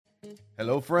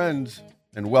Hello, friends,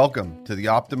 and welcome to the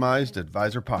Optimized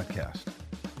Advisor Podcast,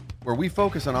 where we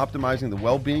focus on optimizing the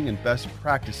well-being and best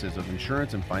practices of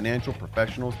insurance and financial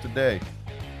professionals today.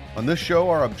 On this show,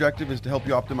 our objective is to help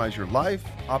you optimize your life,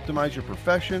 optimize your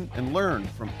profession, and learn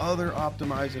from other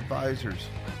optimized advisors.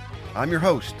 I'm your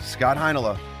host, Scott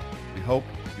Heinela. We hope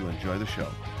you enjoy the show.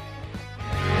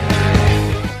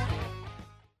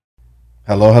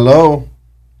 Hello, hello.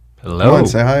 Hello. Come on,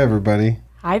 say hi, everybody.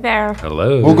 Hi there.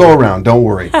 Hello. We'll go around. Don't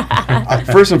worry.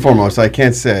 First and foremost, I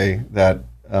can't say that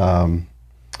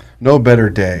no better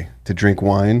day to drink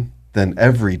wine than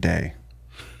every day.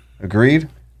 Agreed?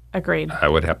 Agreed. I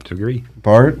would have to agree.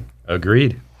 Bart?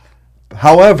 Agreed.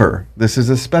 However, this is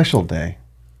a special day.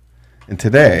 And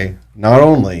today, not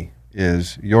only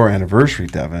is your anniversary,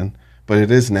 Devin, but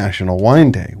it is National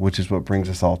Wine Day, which is what brings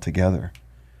us all together.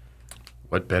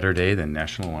 What better day than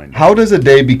National Wine Day? How does a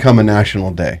day become a national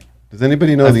day? Does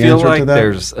anybody know the answer to that? I feel like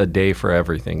there's a day for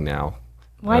everything now.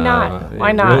 Why not? Why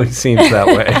it not? It really seems that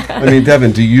way. I mean,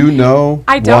 Devin, do you know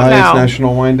I don't why know. it's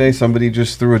National Wine Day? Somebody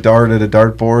just threw a dart at a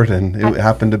dartboard and it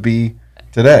happened to be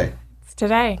today. It's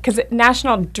today. Because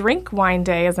National Drink Wine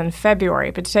Day is in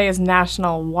February, but today is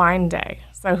National Wine Day.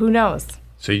 So who knows?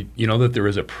 So you know that there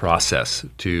is a process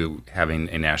to having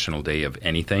a national day of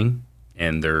anything,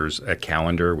 and there's a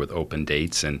calendar with open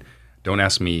dates. And don't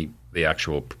ask me the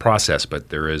actual process, but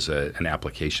there is an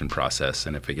application process,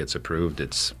 and if it gets approved,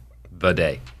 it's the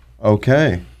day.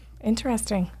 Okay.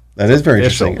 Interesting. That is very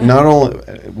official. interesting. Not only,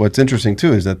 what's interesting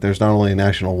too is that there's not only a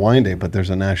National Wine Day, but there's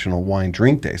a National Wine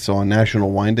Drink Day. So on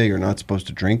National Wine Day, you're not supposed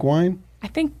to drink wine? I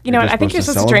think, You're just I think you're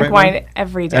supposed to supposed to drink celebrate wine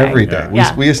every day. Every day.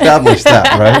 Yeah. We established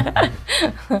that,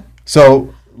 right?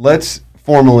 So let's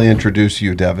formally introduce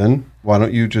you, Devin. Why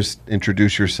don't you just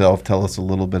introduce yourself, tell us a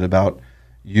little bit about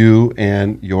you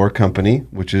and your company,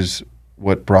 which is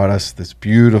what brought us this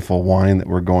beautiful wine that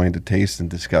we're going to taste and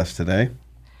discuss today.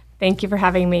 Thank you for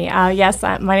having me. Yes,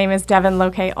 my name is Devin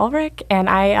Lokay Ulrich, and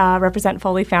I represent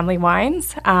Foley Family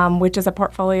Wines, which is a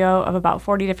portfolio of about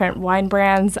 40 different wine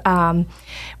brands. And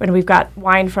we've got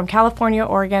wine from California,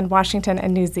 Oregon, Washington,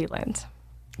 and New Zealand.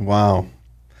 Wow.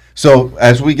 So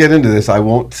as we get into this, I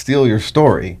won't steal your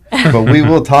story, but we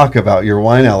will talk about your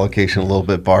wine allocation a little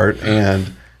bit, Bart,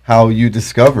 and how you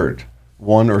discovered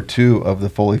one or two of the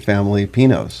Foley family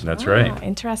Pinots. That's right.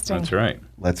 Interesting. That's right.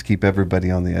 Let's keep everybody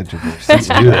on the edge of their seats. Let's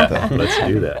do that. Let's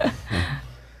do that.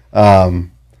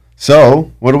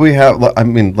 So what do we have? I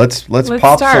mean, let's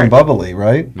pop start. some bubbly,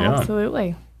 right? Yeah.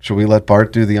 Absolutely. Should we let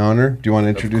Bart do the honor? Do you want to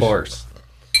Of introduce? course.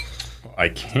 I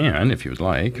can, if you would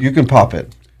like. You can pop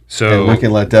it. So, And we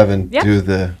can let Devin Yep. do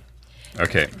the...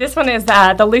 okay. This one is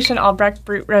the Lucien Albrecht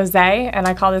Brut Rosé, and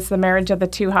I call this the marriage of the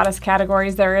two hottest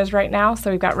categories there is right now.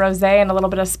 So we've got rosé and a little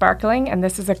bit of sparkling, and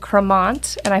this is a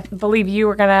Cremant. And I believe you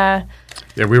were gonna.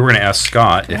 Yeah, we were going to ask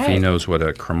Scott if he Right. knows what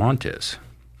a Cremant is.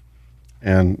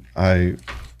 And I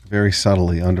very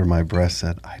subtly under my breath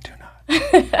said, I do not.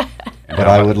 And But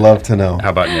how I about- would love to know. How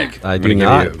about Nick? I I'm do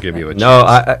gonna not. Give you a no,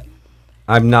 chance.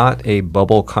 I'm not a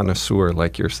bubble connoisseur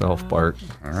like yourself, Bart.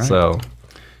 All right.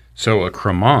 So a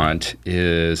Cremant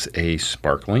is a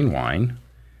sparkling wine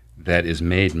that is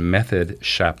made method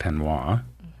Champenois,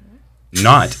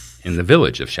 not in the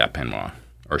village of Champenois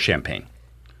or Champagne.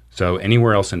 So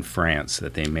anywhere else in France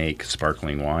that they make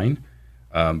sparkling wine,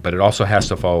 but it also has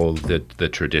to follow the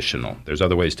traditional. There's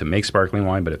other ways to make sparkling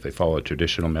wine, but if they follow a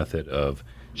traditional method of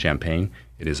Champagne,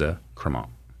 it is a Cremant.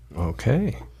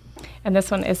 okay. And this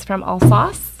one is from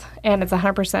Alsace, and it's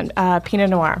 100% Pinot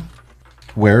Noir.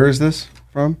 Where is this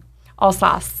from?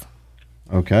 Alsace.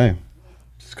 Okay.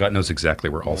 Scott knows exactly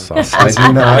where Alsace I is.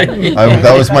 do not.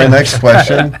 That was my next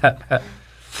question.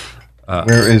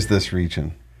 Where is this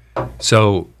region?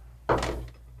 So,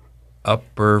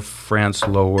 upper France,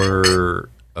 lower.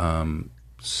 I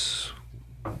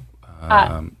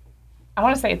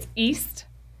want to say it's east,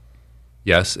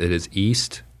 Yes, it is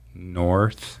east,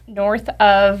 north. north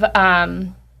of.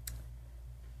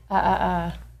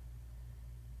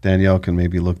 Danielle can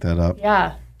maybe look that up.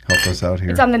 Yeah, Help us out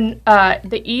here. it's on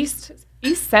the east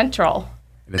central.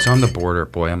 And it's on the border.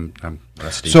 Boy, I'm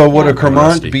rusty. So would a I'm Cremant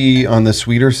rusty. be on the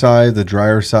sweeter side, the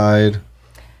drier side?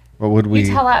 What would we... You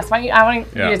tell us. I want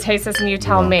Yeah. you to taste this, and you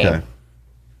tell me. Okay.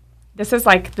 This is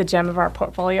like the gem of our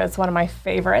portfolio. It's one of my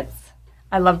favorites.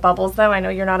 I love bubbles, though. I know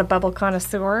you're not a bubble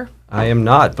connoisseur. I am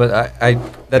not, but I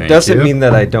that Thank doesn't you. mean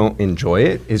that I don't enjoy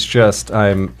it. It's just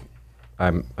I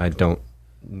don't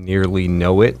nearly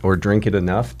know it or drink it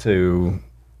enough to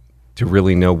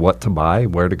really know what to buy,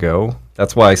 where to go.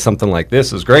 That's why something like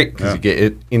this is great because Yeah. you get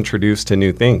it introduced to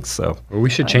new things. So Well, we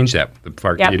should change that. The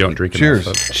fact Yep. that you don't drink Cheers.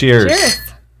 enough. cheers. Cheers.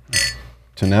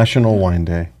 To National Wine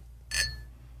Day.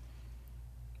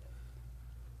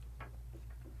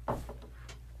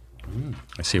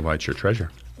 I see why it's your treasure.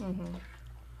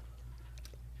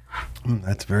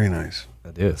 That's very nice.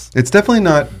 It is. It's definitely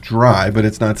not dry, but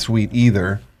it's not sweet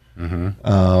either. It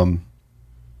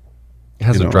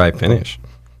has You a know. dry finish.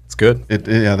 It's good.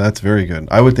 Yeah, that's very good.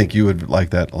 I would think you would like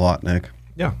that a lot, Nick.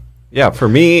 Yeah. Yeah. For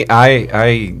me,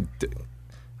 I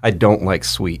don't like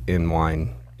sweet in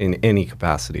wine in any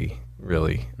capacity,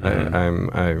 really.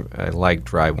 I like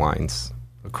dry wines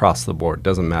across the board.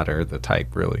 Doesn't matter the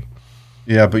type, really.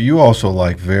 Yeah, but you also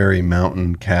like very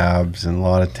mountain cabs and a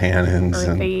lot of tannins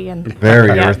Earthy and and very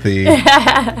Yeah. earthy,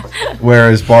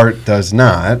 whereas Bart does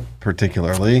not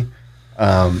particularly.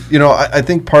 I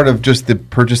think part of just the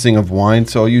purchasing of wine,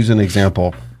 so I'll use an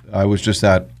example. I was just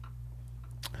at,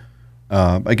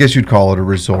 I guess you'd call it a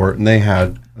resort, and they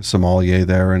had a sommelier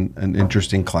there and an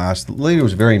interesting class. The lady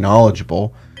was very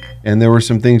knowledgeable, and there were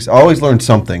some things. I always learned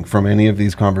something from any of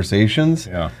these conversations.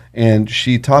 Yeah. And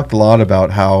she talked a lot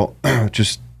about how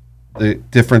just the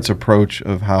different approach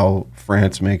of how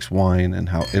France makes wine and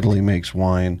how Italy makes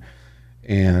wine,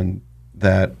 and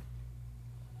that,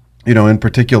 in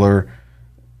particular,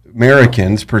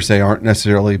 Americans per se aren't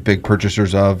necessarily big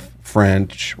purchasers of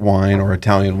French wine or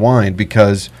Italian wine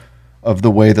because of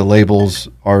the way the labels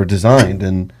are designed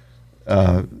and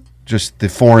just the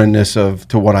foreignness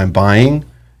to what I'm buying.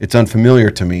 It's unfamiliar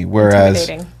to me. Whereas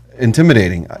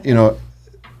intimidating.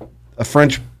 A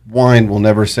French wine will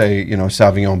never say,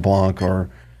 Sauvignon Blanc, or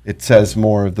it says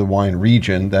more of the wine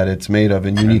region that it's made of,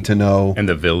 and you need to know And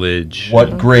the village.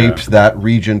 what grapes that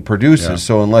region produces. Yeah.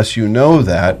 So unless you know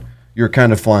that, you're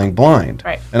kind of flying blind.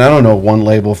 Right. And I don't know one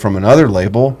label from another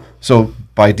label. So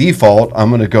by default, I'm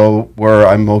going to go where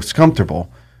I'm most comfortable.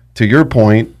 To your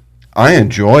point, I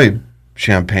enjoy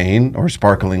champagne or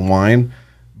sparkling wine,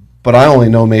 but I only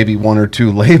know maybe one or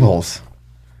two labels.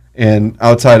 And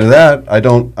outside of that, I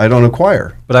don't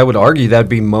acquire. But I would argue that'd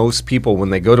be most people when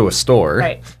they go to a store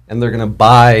Right. and they're going to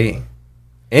buy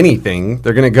anything.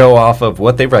 They're going to go off of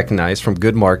what they recognize from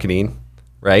good marketing,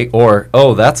 right? Or,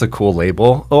 oh, that's a cool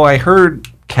label. Oh, I heard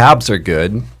cabs are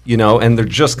good, and they're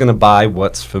just going to buy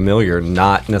what's familiar,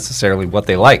 not necessarily what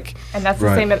they like. And that's the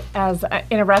Right. same as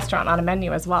in a restaurant on a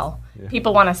menu as well.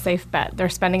 People want a safe bet. They're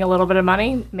spending a little bit of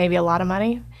money, maybe a lot of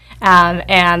money,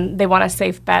 and they want a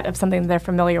safe bet of something they're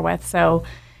familiar with. So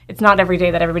it's not every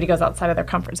day that everybody goes outside of their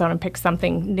comfort zone and picks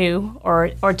something new or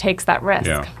takes that risk.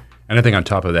 Yeah. And I think on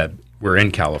top of that, we're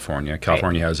in California.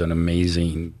 California has an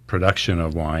amazing production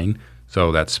of wine,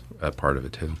 so that's a part of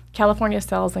it too. California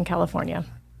sells in California.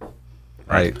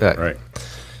 Right. Right.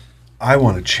 I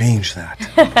want to change that.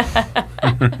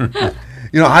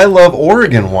 I love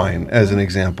Oregon wine as an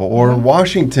example, or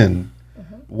Washington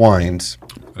wines,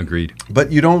 Agreed.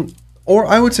 but you don't, or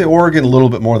I would say Oregon a little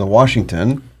bit more than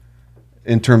Washington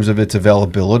in terms of its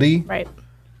availability, Right.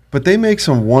 but they make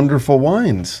some wonderful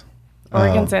wines.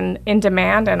 Oregon's in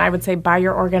demand, and I would say buy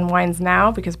your Oregon wines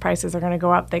now because prices are going to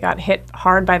go up. They got hit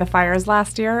hard by the fires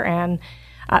last year, and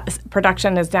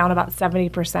production is down about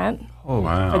 70% Oh,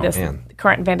 Wow. for this man.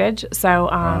 current vintage. So,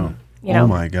 Oh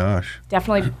my gosh.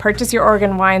 definitely purchase your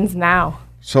Oregon wines now.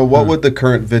 So what would the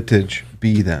current vintage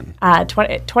be then?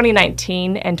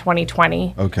 2019 and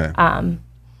 2020 Okay.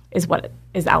 is what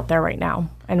is out there right now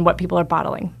and what people are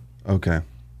bottling. Okay.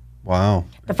 Wow.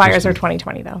 The fires are Interesting.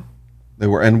 2020 though. They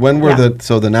were, and when were Yeah.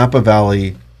 the Napa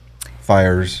Valley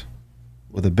fires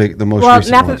were the most Well,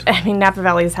 recent ones? Napa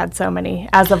Valley's had so many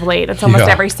as of late. It's almost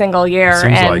Yeah. every single year,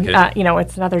 Seems and like it.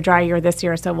 it's another dry year this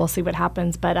year, so we'll see what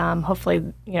happens. But hopefully,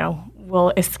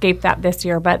 we'll escape that this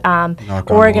year. But on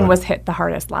Oregon wood. was hit the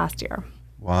hardest last year.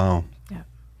 Wow. Yeah.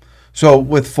 So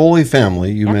with Foley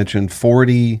Family, you mentioned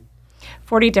 40,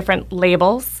 40 different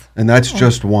labels. and that's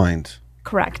just wines.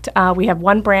 Correct. We have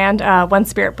one brand, one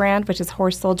spirit brand, which is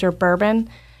Horse Soldier Bourbon.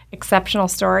 Exceptional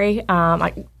story.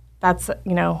 That's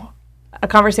a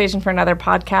conversation for another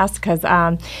podcast because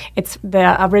it's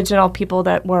the original people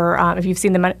that were. If you've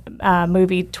seen the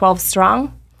movie 12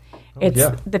 Strong, it's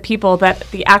yeah. the people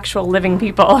the actual living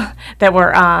people that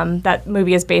were that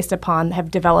movie is based upon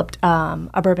have developed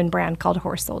a bourbon brand called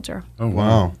Horse Soldier. Oh,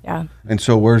 Wow. Yeah. And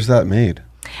so where's that made?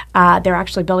 They're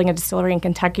actually building a distillery in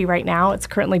Kentucky right now. It's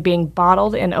currently being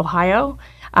bottled in Ohio,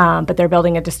 but they're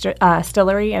building a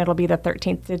distillery, and it'll be the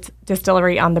 13th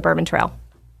distillery on the Bourbon Trail.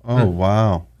 Oh,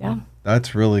 wow. Yeah,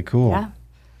 That's really cool. yeah.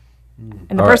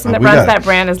 And the All person right, that we runs gotta- that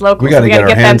brand is local. we gotta so get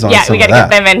our hands them. on Yeah, some we of got to get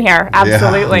that. them in here.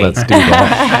 Absolutely. Let's do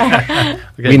that.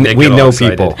 Okay, Nick we got all know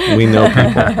excited. people. We know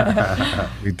people.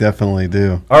 We definitely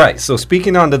do. All right, so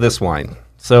speaking on to this wine.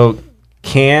 So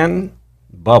can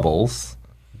Bubbles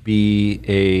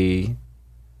be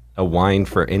a wine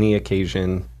for any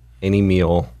occasion, any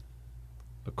meal,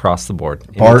 across the board.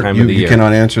 Any Bart, time you, of the you year.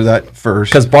 cannot answer that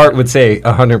first. Because Bart would say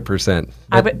 100%.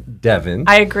 I But would- Devin.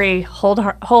 I agree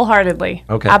wholeheartedly.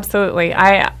 Okay. Absolutely.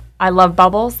 I love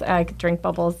bubbles. I could drink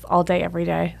bubbles all day, every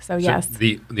day. So yes.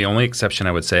 The only exception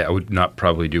I would say, I would not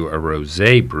probably do a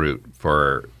rosé brut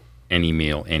for any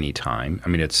meal, any time. I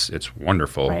mean, it's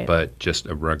wonderful, Right. but just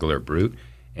a regular brut.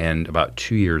 And about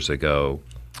 2 years ago,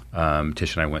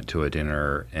 Tish and I went to a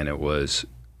dinner, and it was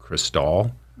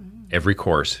Cristal, every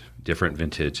course, different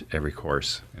vintage, every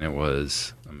course, and it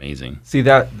was amazing. See,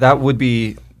 that would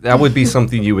be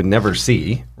something you would never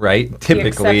see, right?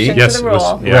 Typically, exception Yes, to the it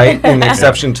was- rule. yeah. right? An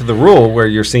exception to the rule where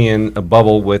you're seeing a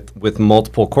bubble with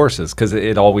multiple courses because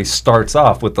it always starts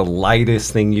off with the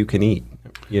lightest thing you can eat.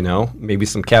 You know, maybe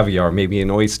some caviar, maybe an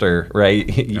oyster, right?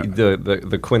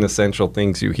 The quintessential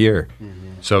things you hear.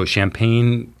 So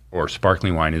champagne or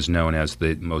sparkling wine is known as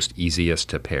the most easiest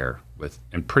to pair with,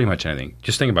 and pretty much anything.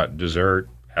 Just think about dessert,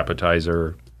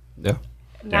 appetizer. Yeah.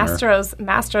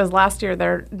 Mastro's last year,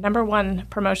 their number one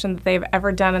promotion that they've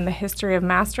ever done in the history of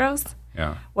Mastro's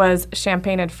Yeah. was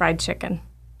champagne and fried chicken.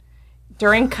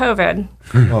 During COVID,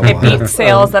 Oh, it wow. beat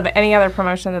sales of any other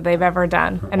promotion that they've ever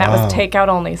done, and that was takeout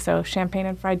only. So champagne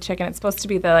and fried chicken. It's supposed to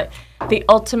be the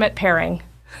ultimate pairing.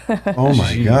 Oh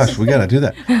my gosh, we got to do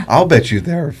that. I'll bet you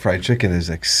their fried chicken is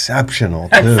exceptional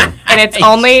too. And it's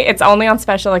only on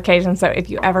special occasions. So if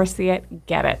you ever see it,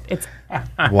 get it. It's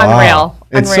Wow.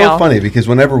 It's so Unreal. funny because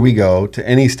whenever we go to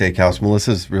any steakhouse,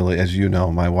 Melissa's really, as you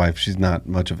know, my wife, she's not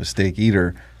much of a steak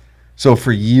eater. So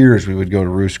for years we would go to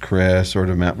Roost Chris or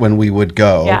to when we would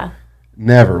go. Yeah.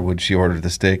 Never would she order the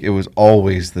steak. It was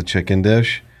always the chicken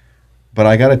dish. But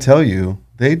I got to tell you,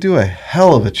 they do a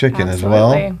hell of a chicken as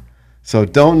well. Absolutely. So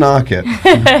don't knock it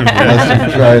unless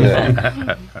you've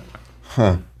tried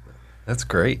it. That's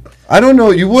great. I don't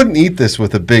know. You wouldn't eat this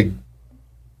with a big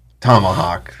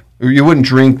tomahawk. Or you wouldn't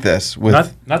drink this with.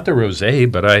 Not the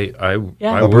rosé, but I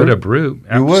Yeah. would a brut.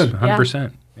 You would?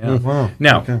 100%. Yeah. Wow.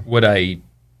 Now, Okay. would I?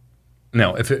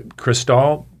 No, if it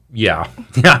Cristal, yeah,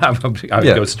 I would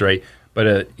Yeah. go straight. But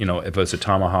if it's a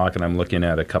tomahawk and I'm looking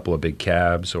at a couple of big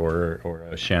cabs or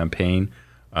a champagne,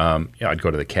 I'd go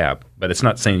to the cab. But it's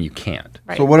not saying you can't.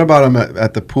 Right. So what about them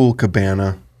at the Pool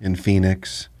Cabana in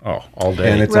Phoenix? Oh, all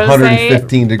day. And it's Rosé.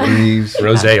 115 degrees.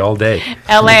 rosé all day.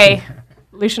 L.A.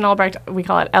 Lucian Albrecht, we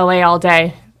call it L.A. all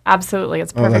day. Absolutely,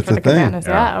 it's perfect that's for the the thing. cabanas.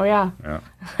 Yeah. Oh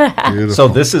yeah. Beautiful. So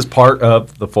this is part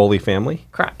of the Foley family.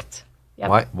 Correct.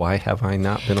 Yep. Why have I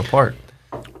not been a part?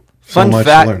 So much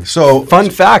to learn. So fun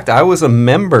fact, I was a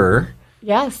member.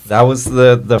 Yes. That was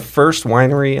the first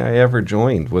winery I ever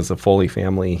joined was a Foley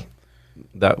family.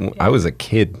 I was a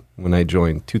kid when I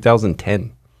joined,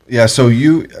 2010. yeah, so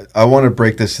I want to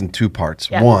break this in two parts.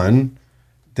 Yeah. One,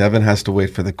 Devin has to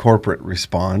wait for the corporate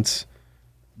response,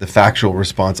 the factual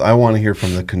response. I want to hear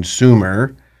from the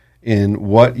consumer in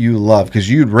what you love, because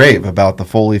you'd rave about the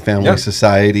Foley Family Yeah.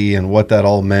 Society and what that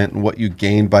all meant and what you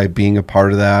gained by being a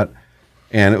part of that.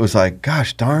 And it was like,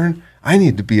 gosh darn, I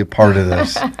need to be a part of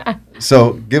this.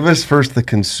 So give us first the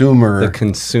consumer. The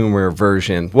consumer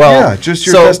version. Well, yeah, just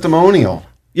your so- testimonial.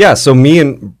 Yeah, so me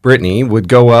and Brittany would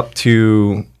go up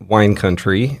to wine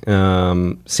country,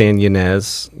 San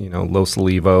Ynez, Los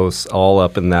Olivos, all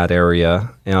up in that area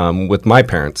with my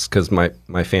parents because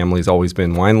my family's always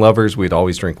been wine lovers. We'd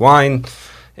always drink wine.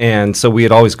 And so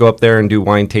we'd always go up there and do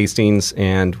wine tastings.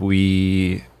 And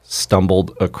we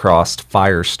stumbled across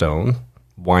Firestone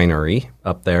Winery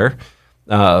up there.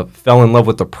 Fell in love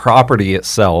with the property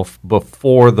itself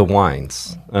before the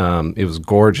wines. It was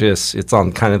gorgeous. It's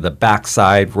on kind of the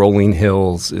backside, rolling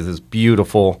hills. It is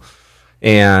beautiful.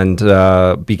 And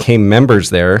became members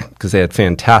there because they had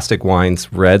fantastic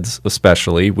wines, reds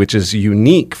especially, which is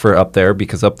unique for up there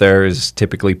because up there is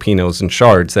typically Pinots and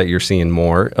Chards that you're seeing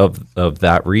more of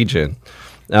that region.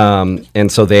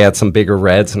 And so they had some bigger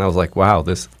reds, and I was like, wow,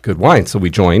 this is good wine. So we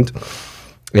joined.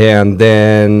 And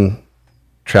then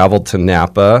traveled to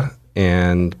Napa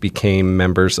and became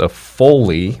members of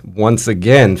Foley. Once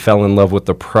again, fell in love with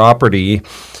the property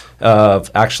of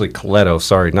actually Coletto.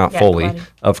 Sorry, not Yeah, Foley. Coletto.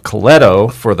 Of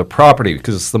Coletto for the property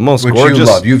because it's the most Which gorgeous. you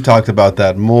love. You've talked about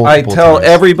that multiple I tell times.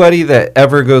 everybody that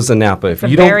ever goes to Napa, if a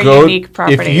you don't very go, unique if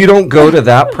property. you don't go to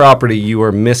that property, you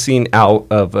are missing out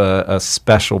of a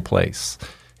special place.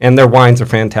 And their wines are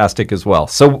fantastic as well.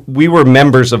 So we were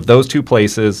members of those two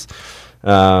places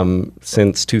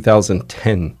since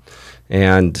 2010,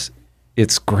 and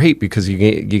it's great because you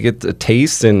get to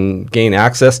taste and gain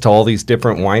access to all these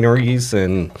different wineries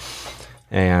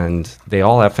and they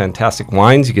all have fantastic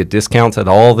wines. You get discounts at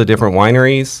all the different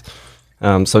wineries.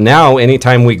 So now,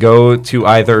 anytime we go to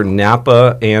either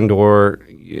Napa and or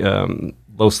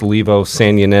Los Olivos,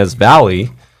 San Ynez Valley,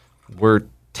 we're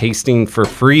tasting for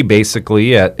free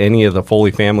basically at any of the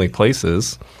Foley family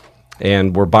places.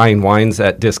 And we're buying wines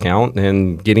at discount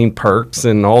and getting perks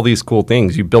and all these cool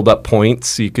things. You build up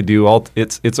points. You could do all.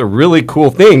 It's a really cool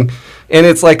thing, and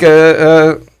it's like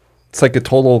a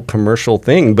total commercial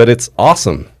thing, but it's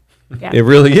awesome. Yeah. It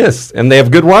really is, and they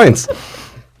have good wines.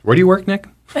 Where do you work, Nick?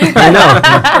 I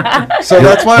know. So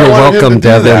that's why I You're wanted welcome, him to do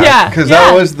Devin. that. Yeah, Because yeah.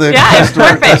 that was the Yeah, it's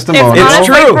perfect. testimonial. It's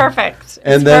honestly true. perfect.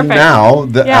 And It's then perfect. now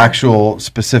the Yeah. actual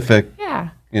specific, Yeah.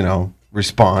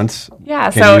 response.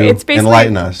 Yeah, Can so you it's basically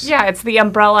enlighten us? Yeah, it's the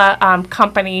umbrella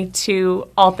company to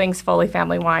all things Foley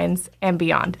Family Wines and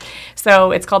beyond.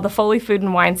 So it's called the Foley Food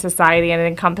and Wine Society, and it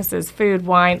encompasses food,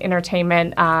 wine,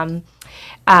 entertainment,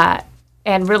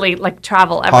 and really like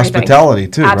travel, everything. Hospitality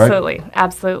too, right? Absolutely,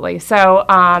 absolutely. So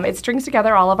it strings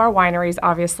together all of our wineries.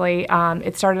 Obviously,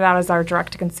 it started out as our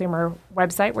direct-to-consumer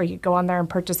website where you go on there and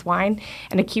purchase wine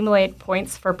and accumulate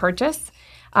points for purchase.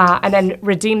 And then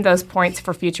redeem those points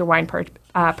for future wine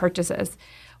purchases.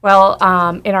 Well,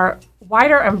 in our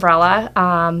wider umbrella,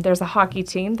 there's a hockey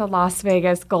team, the Las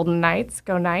Vegas Golden Knights.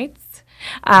 Go Knights!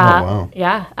 Wow.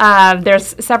 Yeah.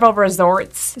 There's several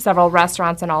resorts, several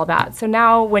restaurants, and all that. So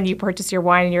now, when you purchase your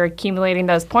wine and you're accumulating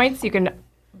those points, you can,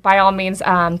 by all means,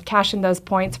 cash in those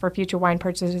points for future wine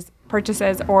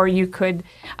purchases, or you could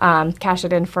cash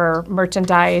it in for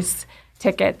merchandise,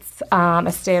 tickets,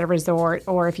 a stay at a resort,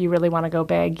 or if you really want to go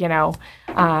big,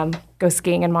 go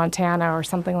skiing in Montana or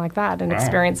something like that, and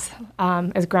experience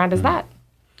as grand as that.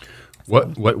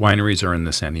 What wineries are in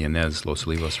the San Ynez, Los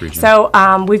Olivos region? So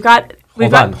we've got.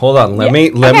 Hold on. Let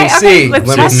me Okay, see. let's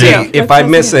Let me test see you. if Let's I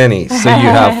test miss you. any. So you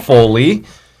have Foley,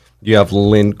 you have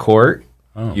Lindcourt,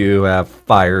 you have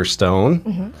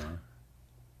Firestone,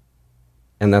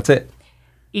 and that's it.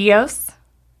 EOS.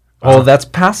 Oh, that's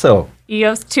Paso.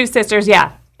 EOS, Two Sisters,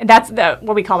 yeah. And that's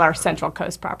what we call our Central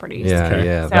Coast properties. Yeah, Okay.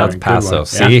 yeah, So- that's Good Paso. one.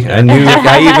 See, Yeah.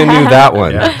 I even knew that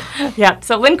one. Yeah. Yeah.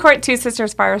 So Lindcourt, Two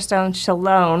Sisters, Firestone,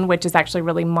 Chalone, which is actually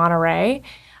really Monterey,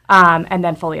 and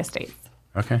then Foley Estates.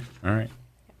 Okay. All right.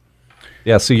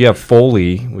 Yeah, so you have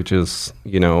Foley, which is,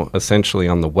 essentially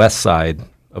on the west side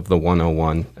of the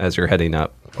 101 as you're heading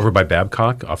up. Over by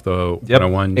Babcock, off the Yep,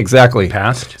 101. exactly.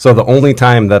 Past. So the only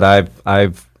time that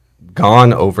I've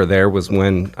gone over there was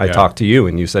when I Yeah. talked to you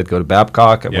and you said go to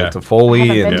Babcock. I Yeah. went to Foley I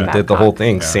haven't and been to did the whole Babcock.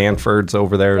 thing. Yeah. Sanford's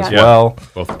over there as Yeah. well.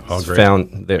 Both all It's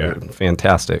great. they're Yeah.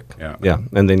 fantastic. Yeah.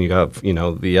 And then you have,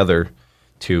 the other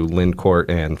two, Lindcourt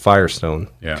and Firestone,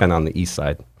 Yeah. kind of on the east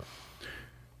side.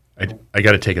 I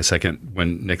got to take a second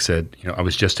when Nick said, I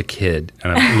was just a kid,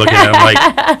 and I'm looking at him like,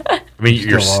 I mean,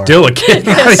 you're Still are. still a kid.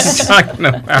 What are you talking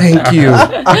about? Thank you.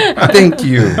 Thank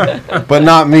you. But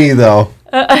not me, though.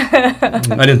 I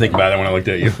didn't think about it when I looked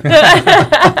at you.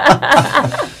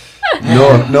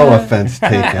 No offense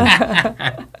taken.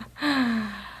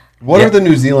 What are the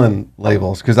New Zealand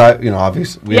labels? Because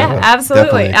obviously we have Yeah, a absolutely,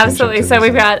 definitely a kinship absolutely. to So New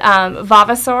we've Zealand. got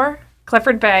Vavasor,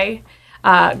 Clifford Bay,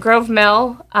 Grove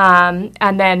Mill,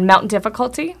 and then Mountain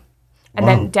Difficulty, and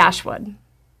Wow. then Dashwood.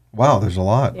 Wow, there's a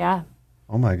lot. Yeah.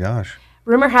 Oh my gosh.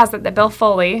 Rumor has it that Bill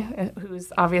Foley,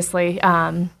 who's obviously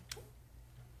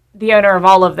the owner of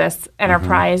all of this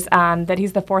enterprise, that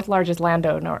he's the fourth largest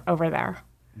landowner over there.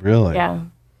 Really? Yeah.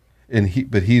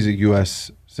 But he's a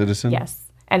U.S. citizen. Yes.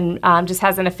 And just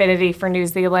has an affinity for New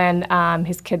Zealand.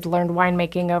 His kids learned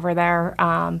winemaking over there.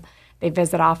 They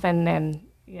visit often, and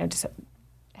just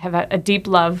have a deep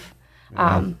love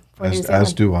for New Zealand.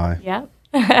 As do I. Yeah.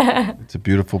 It's a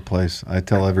beautiful place. I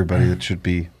tell everybody it should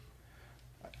be.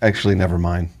 Actually, never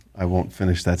mind. I won't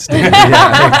finish that statement.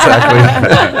 Exactly.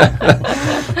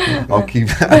 I'll keep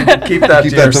that. Keep that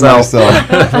Keep to that to yourself. myself.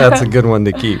 That's a good one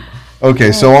to keep.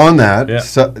 Okay, so on that, Yeah.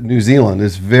 New Zealand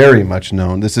is very much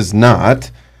known. This is not,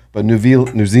 but New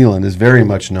Zealand is very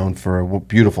much known for a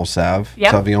beautiful Sauv,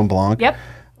 Yep. Sauvignon Blanc. Yep.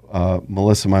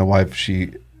 Melissa, my wife,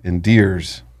 she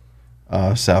endears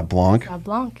Sauv Blanc, Sauv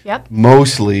Blanc. Yep.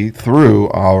 mostly through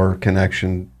our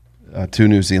connection to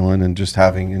New Zealand and just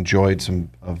having enjoyed some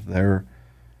of their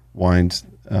wines.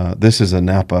 This is a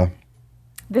Napa.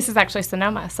 This is actually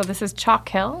Sonoma. So this is Chalk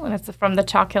Hill, and it's from the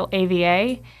Chalk Hill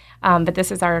AVA. But this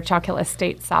is our Chalk Hill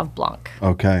Estate Sauv Blanc.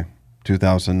 Okay,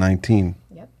 2019.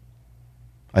 Yep.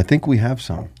 I think we have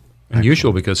some.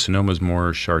 Unusual because Sonoma's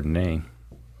more Chardonnay.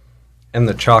 And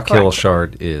the Chalk Hill Correct.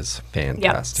 Shard is Yep.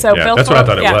 fantastic. So Yeah, Bill that's what I Foley-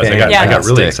 thought it yeah. was. I got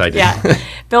really Fantastic. excited. Yeah.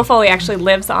 Bill Foley actually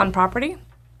lives on property.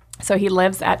 So he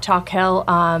lives at Chalk Hill.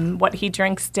 What he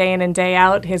drinks day in and day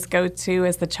out, his go-to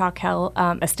is the Chalk Hill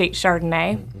Estate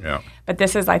Chardonnay. Yeah. But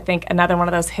this is, I think, another one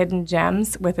of those hidden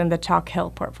gems within the Chalk Hill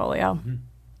portfolio.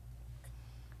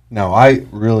 Now, I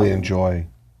really enjoy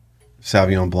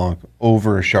Sauvignon Blanc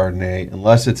over a Chardonnay,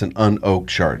 unless it's an unoaked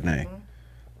Chardonnay.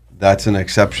 that's an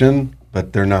exception,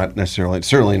 but they're not necessarily,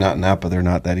 certainly not in Napa, they're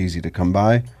not that easy to come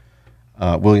by.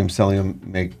 William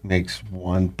Sellium makes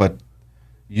one, but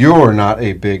you're not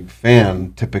a big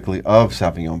fan typically of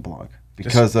Sauvignon Blanc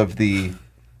because of the...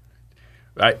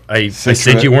 I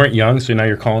said you weren't young, so now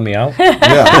you're calling me out?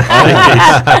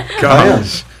 Yeah.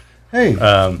 Gosh. Hey,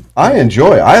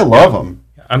 I love them.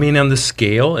 I mean, on the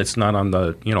scale, it's not on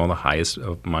the the highest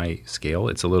of my scale.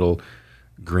 It's a little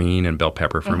green and bell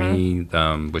pepper for me,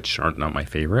 which aren't not my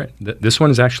favorite. This one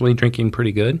is actually drinking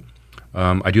pretty good.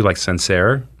 I do like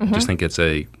Sancerre. I just think it's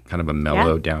a kind of a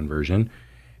mellowed down version.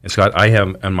 And Scott, I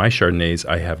have on my Chardonnays,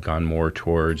 I have gone more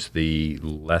towards the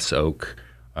less oak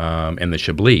and the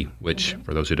Chablis, which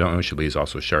for those who don't know, Chablis is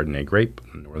also Chardonnay grape,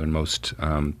 northernmost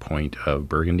point of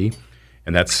Burgundy.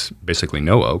 And that's basically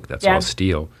no oak. That's all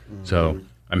steel. So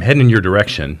I'm heading in your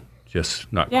direction,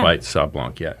 just not quite Sauv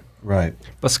Blanc yet. Right.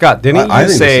 But Scott, didn't I you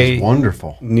think say this is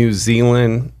wonderful. New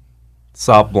Zealand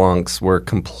Sauv Blancs were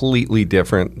completely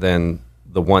different than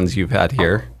the ones you've had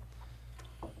here,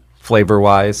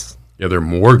 flavor-wise? Yeah, they're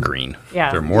more green.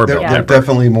 Yeah. They're more bell They're pepper.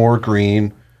 definitely more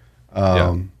green.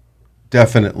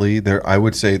 Definitely. I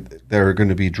would say they're going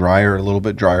to be drier, a little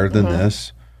bit drier than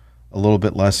this, a little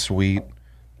bit less sweet.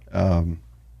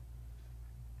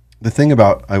 The thing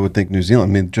about, I would think, New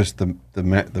Zealand, I mean, just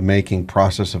the making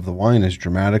process of the wine is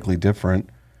dramatically different.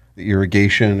 The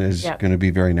irrigation is going to be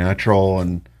very natural,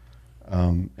 and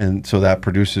so that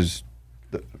produces.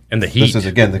 And the heat. This is,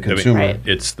 again, the consumer. I mean,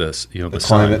 it's the The sun.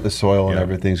 climate, the soil, and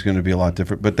everything's going to be a lot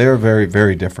different. But they're very,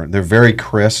 very different. They're very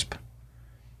crisp,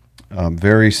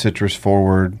 very citrus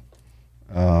forward,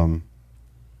 very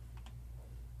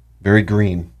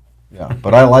green. Yeah,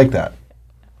 but I like that.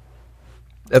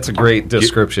 That's a great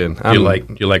description. You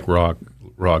like raw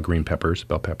green peppers,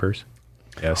 bell peppers?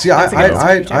 Yes. See,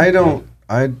 I don't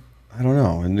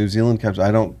know. In New Zealand cabs,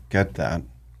 I don't get that.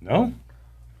 No?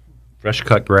 Fresh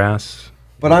cut grass.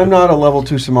 But I'm not a level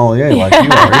 2 sommelier like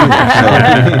you are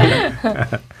either.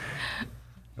 So.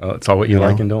 Well, it's all what you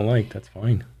like and don't like. That's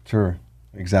fine. Sure,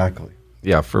 exactly.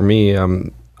 Yeah, for me,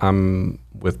 I'm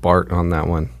with Bart on that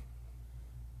one.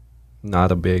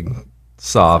 Not a big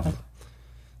Sauv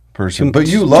person, but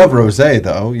you love rosé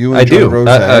though. You I enjoy do.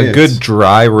 rosé. A good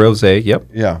dry rosé. Yep.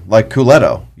 Yeah, like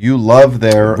Culetto. You love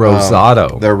their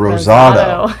Rosado. Their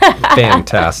rosado.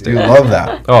 Fantastic. You love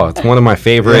that. Oh, it's one of my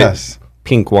favorite Yes.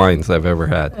 pink wines I've ever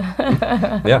had.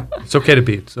 Yeah. It's okay to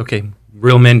be. It's okay.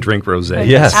 Real men drink rosé.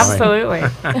 Yes. Absolutely.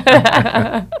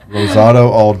 Rosado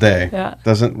all day. Yeah.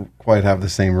 Doesn't quite have the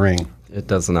same ring. It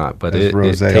does not, but It's it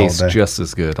rosé all tastes day. just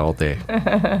as good all day.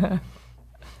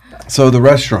 So the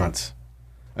restaurants.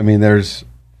 I mean, there's,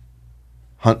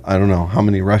 I don't know how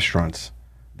many restaurants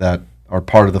that are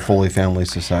part of the Foley Family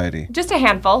Society. Just a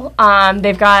handful.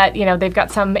 They've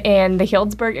got some in the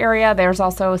Healdsburg area. There's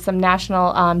also some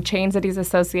national chains that he's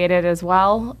associated as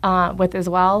well with as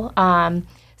well.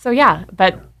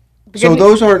 So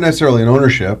those aren't necessarily an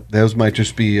ownership. Those might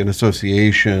just be an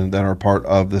association that are part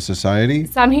of the society.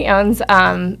 Some he owns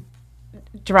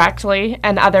directly,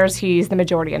 and others he's the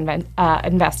majority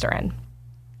investor in.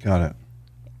 Got it.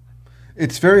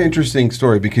 It's a very interesting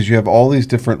story because you have all these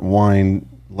different wine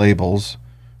labels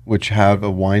which have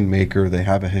a winemaker, they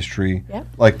have a history. Yep.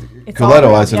 Like It's all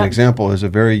Culetto, around, as an example, is a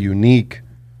very unique,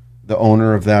 the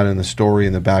owner of that and the story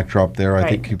and the backdrop there. I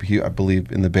Right. think I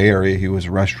believe in the Bay Area he was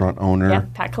a restaurant owner. Yeah,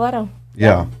 Pat Coletto.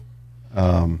 Yeah.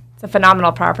 It's a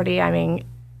phenomenal property. I mean,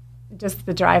 just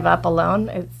the drive up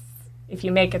alone, if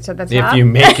you make it to the top. If you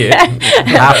make it,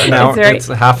 half an hour. very- It's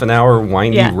a half an hour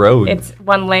windy road. It's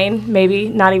one lane, maybe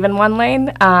not even one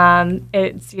lane.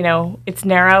 It's it's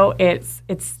narrow. It's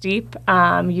steep.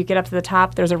 You get up to the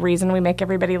top. There's a reason we make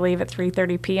everybody leave at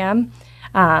 3:30 p.m.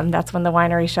 That's when the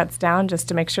winery shuts down, just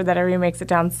to make sure that everybody makes it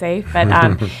down safe.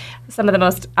 But some of the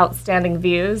most outstanding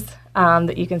views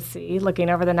that you can see looking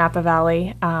over the Napa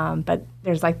Valley. But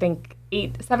there's, I think,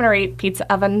 7 or 8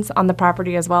 pizza ovens on the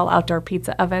property as well, outdoor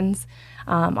pizza ovens.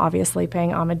 Obviously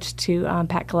paying homage to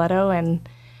Pat Coletto and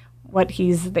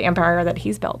the empire that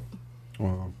he's built.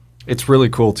 Wow. It's really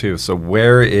cool too. So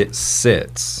where it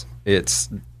sits, it's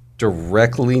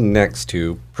directly next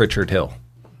to Pritchard Hill.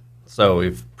 So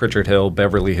if Pritchard Hill,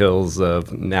 Beverly Hills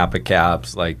of Napa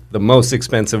cabs, like the most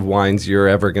expensive wines you're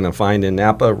ever going to find in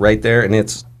Napa, right there, and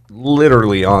it's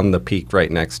literally on the peak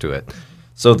right next to it.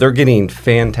 So they're getting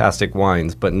fantastic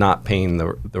wines, but not paying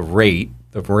the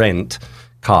rent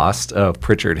cost of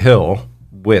Pritchard Hill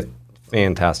with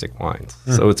fantastic wines.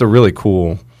 So it's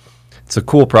a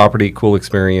cool property, cool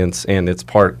experience, and it's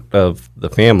part of the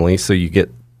family, so you get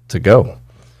to go.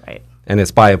 Right. And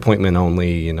it's by appointment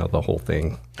only, the whole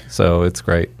thing. So it's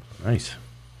great. Nice.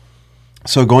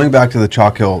 So going back to the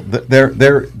Chalk Hill,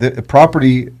 the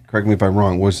property, correct me if I'm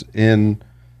wrong, was in,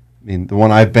 I mean, the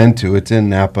one I've been to, it's in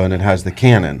Napa and it has the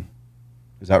cannon.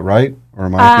 Is that right? Or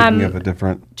am I thinking of a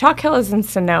different? Chalk Hill is in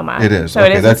Sonoma. It is. So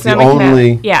Okay, it is that's in the Sonoma,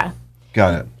 only- Yeah.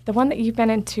 Got it. The one that you've been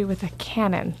into with a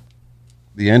cannon.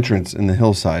 The entrance in the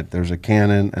hillside, there's a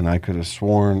cannon, and I could have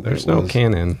sworn There's it no was-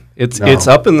 cannon. It's No. it's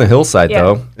up in the hillside Yeah.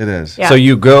 though. It is. Yeah. So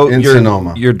you go In you're,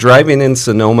 Sonoma. You're driving in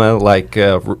Sonoma, like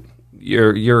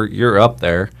you're up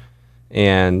there,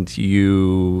 and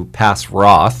you pass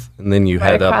Roth, and then you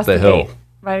head up the hill, gate.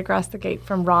 Right across the gate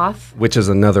from Roth. which is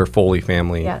another Foley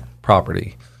family Yeah.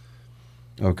 property.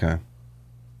 Okay.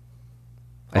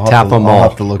 I I'll have tap to- them I'll all.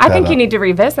 have to look I that think you up. need to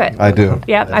revisit. I do.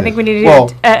 Yeah, I think we need to do Well,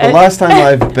 it. the last time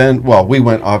I've been, well, we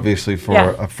went obviously for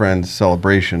Yeah. a friend's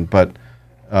celebration, but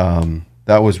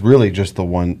that was really just the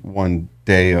one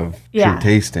day of Yeah. true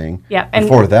tasting. Yeah, and-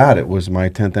 Before that, it was my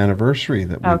 10th anniversary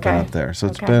that we've Okay. been up there. So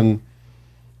it's Okay. been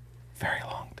a very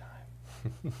long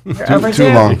time. You're overdue.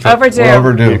 Too long. Overdue. We're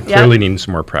overdue. You clearly need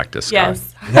some more practice, Scott.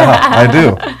 Yes. Yeah, I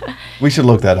do. We should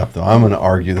look that up, though. I'm going to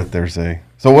argue that there's a.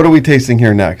 So what are we tasting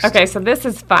here next? Okay, so this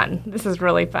is fun. This is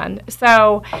really fun.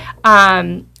 So,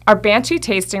 our Banshee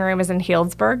tasting room is in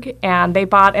Healdsburg, and they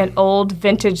bought an old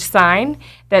vintage sign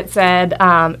that said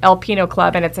El Pino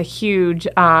Club, and it's a huge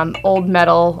old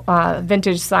metal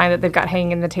vintage sign that they've got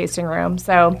hanging in the tasting room.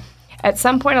 So, at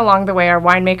some point along the way, our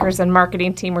winemakers and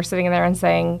marketing team were sitting there and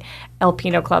saying, El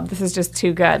Pino Club, this is just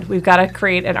too good. We've got to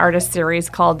create an artist series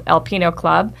called El Pino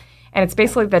Club, and it's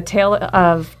basically the tale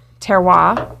of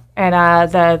terroir, and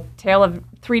the tale of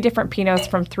 3 different Pinots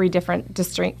from 3 different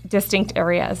distinct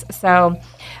areas. So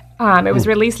it was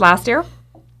released last year.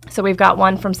 So we've got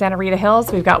one from Santa Rita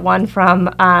Hills, we've got one from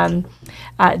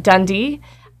Dundee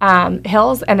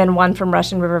Hills, and then one from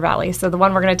Russian River Valley. So the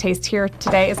one we're going to taste here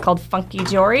today is called Funky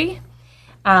Jory,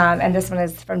 and this one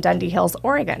is from Dundee Hills,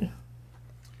 Oregon.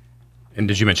 And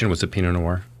did you mention it was a Pinot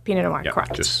Noir? Pinot Noir, Yeah,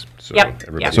 correct. just so Yep,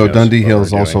 everybody yep. So knows Dundee what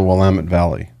Hills we're also doing. Willamette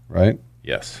Valley, right?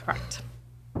 Yes. Correct.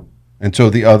 And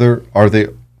so the other, are they,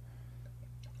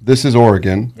 this is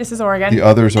Oregon. This is Oregon. The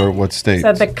others are what states?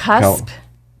 So the Cusp,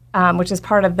 which is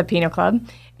part of the Pinot Club,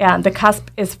 the Cusp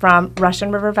is from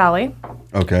Russian River Valley,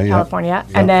 Okay, yeah. California,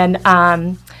 and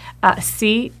then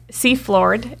Sea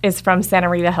Florid is from Santa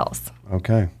Rita Hills.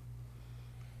 Okay.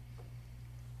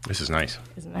 This is nice.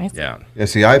 Isn't it nice? Yeah. Yeah,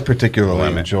 see, I particularly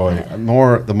Willamette. enjoy,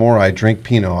 the more I drink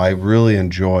Pinot, I really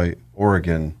enjoy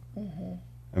Oregon.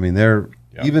 I mean, they're,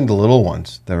 Yeah. even the little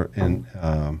ones, they're in,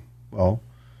 well,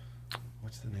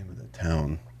 what's the name of the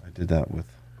town? I did that with,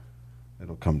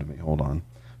 it'll come to me, hold on.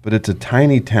 But it's a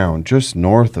tiny town just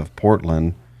north of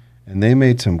Portland, and they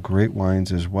made some great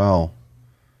wines as well.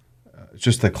 It's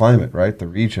just the climate, right? The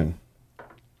region.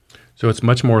 So it's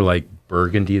much more like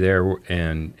Burgundy there,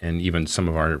 and even some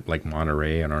of our, like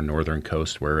Monterey on our northern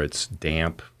coast, where it's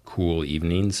damp, cool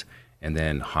evenings and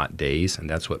then hot days, and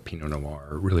that's what Pinot Noir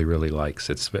really, really likes.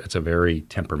 It's a very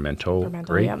temperamental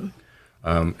grape. Yeah.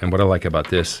 And what I like about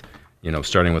this,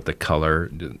 starting with the color,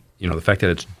 the fact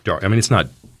that it's dark. I mean, it's not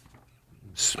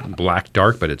black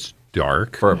dark, but it's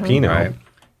dark For a Pinot. right?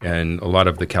 And a lot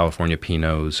of the California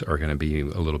Pinots are going to be a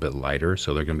little bit lighter,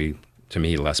 so they're going to be, to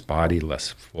me, less body, less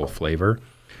full flavor.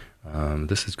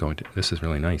 This is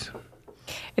really nice.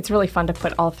 It's really fun to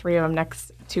put all 3 of them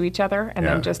next to each other and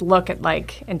Yeah. then just look at we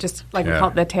Yeah. call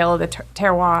it the tale of the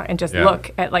terroir, and just Yeah.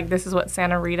 look at this is what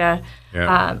Santa Rita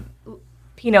Yeah.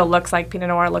 Pinot looks like, Pinot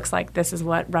Noir looks like, this is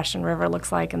what Russian River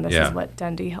looks like, and this Yeah. is what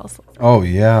Dundee Hills looks like. Oh,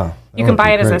 yeah. You can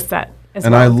buy it as a set as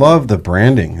And well. I love the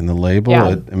branding and the label.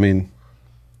 Yeah.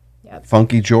 Yep.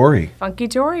 Funky Jory. Funky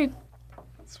Jory.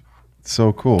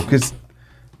 So cool. Because,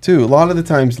 too, a lot of the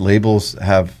times labels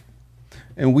have,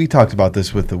 and we talked about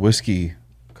this with the whiskey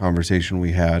conversation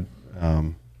we had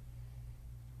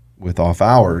with Off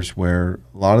Hours, where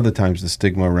a lot of the times the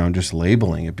stigma around just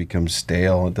labeling, it becomes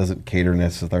stale. It doesn't cater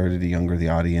necessarily to the younger the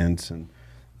audience. And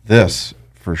this,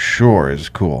 for sure, is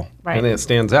cool. Right. And it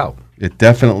stands out. It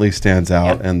definitely stands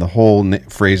out. Yep. And the whole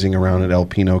phrasing around it, El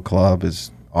Pino Club,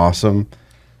 is awesome.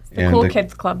 The cool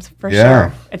kids clubs for Yeah.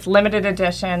 sure. It's limited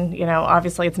edition.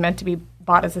 Obviously it's meant to be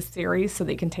bought as a series so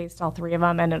that you can taste all 3 of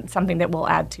them, and it's something that we'll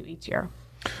add to each year.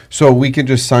 So we can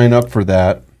just sign up for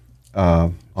that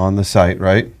on the site,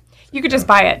 right? You could just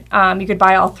buy it. You could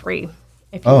buy all 3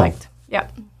 if you Oh. liked. Yeah.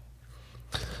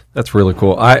 That's really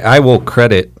cool. I will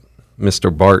credit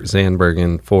Mr. Bart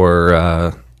Zandbergen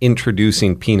for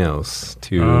introducing Pinots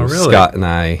to Oh, really? Scott and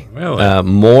I. Really?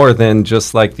 More than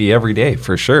just like the everyday,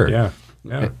 for sure. Yeah.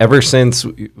 Ever since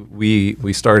we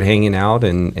started hanging out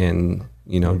and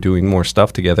doing more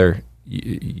stuff together,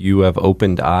 you have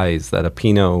opened eyes that a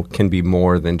Pinot can be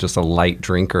more than just a light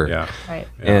drinker. Yeah. Right.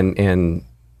 And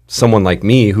someone like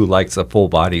me who likes a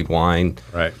full-bodied wine,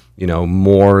 Right.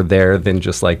 more there than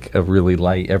just like a really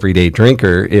light everyday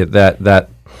drinker, that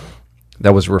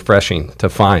was refreshing to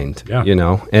find,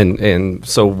 Yeah. And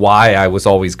so why I was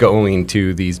always going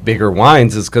to these bigger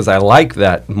wines is because I like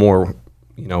that more,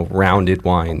 rounded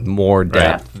wine, more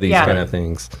depth, these Yeah. kind of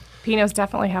things. Pinots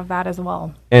definitely have that as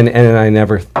well. And I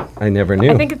never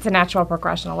knew. I think it's a natural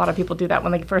progression. A lot of people do that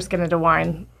when they first get into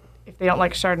wine. If they don't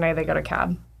like Chardonnay, they go to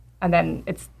Cab. And then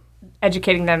it's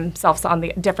educating themselves on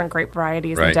the different grape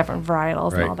varieties Right. and different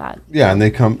varietals and Right. all that. Yeah, and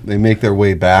they make their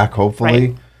way back, hopefully.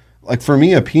 Right. Like for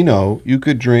me, a Pinot, you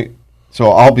could drink.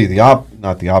 So I'll be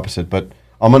not the opposite, but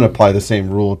I'm going to apply the same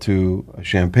rule to a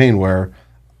Champagne, where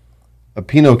a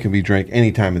Pinot can be drank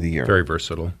any time of the year. Very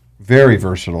versatile. Very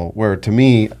versatile. Where to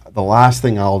me, the last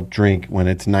thing I'll drink when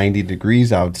it's 90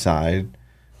 degrees outside,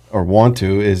 or want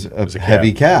to, is a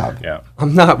heavy cab. Yeah.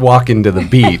 I'm not walking to the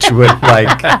beach with like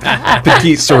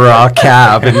Petite Syrah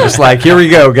Cab and just like, here we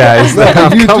go, guys.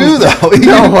 You do though.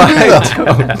 No,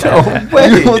 I don't.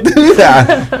 Wait. You don't do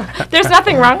that. There's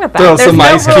nothing wrong with that. Throw There's some no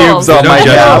ice rules. cubes on my No,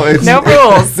 cab. it's- No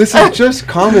rules. This is just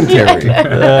commentary.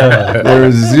 There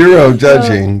is zero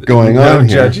judging going No on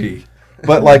here. judgy.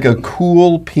 But like a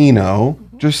cool Pinot,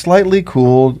 just slightly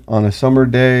cooled on a summer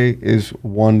day, is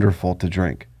wonderful to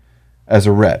drink as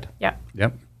a red. Yeah.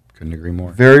 Yep. Couldn't agree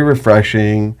more. Very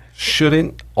refreshing.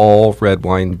 Shouldn't all red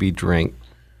wine be drank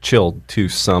chilled to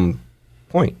some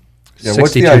point? Yeah,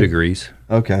 what's the 62 idea? degrees.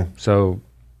 Okay. So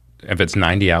if it's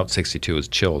 90 out, 62 is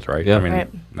chilled, right? Yeah. I mean, Right.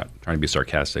 not trying to be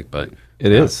sarcastic, but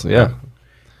It is, yeah.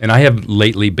 And I have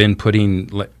lately been putting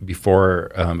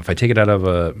before if I take it out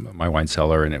of my wine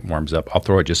cellar and it warms up, I'll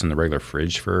throw it just in the regular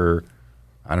fridge for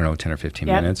 10 or 15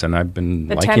 Yep. minutes, and I've been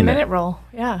The liking 10-minute it. rule.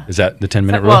 Yeah. Is that the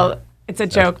 10-minute rule? Well, it's a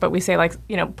joke, but we say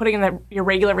putting in your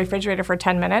regular refrigerator for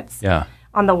 10 minutes Yeah.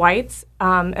 on the whites,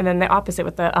 and then the opposite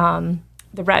with the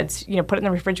reds. Put it in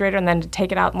the refrigerator and then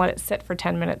take it out and let it sit for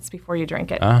 10 minutes before you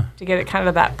drink it to get it kind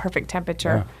of that perfect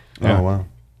temperature. Yeah. Oh, wow.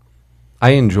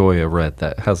 I enjoy a red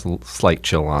that has a slight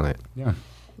chill on it. Yeah.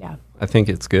 Yeah. I think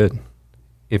it's good.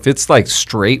 If it's like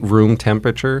straight room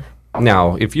temperature,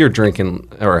 now if you're drinking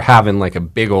or having like a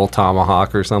big old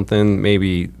tomahawk or something,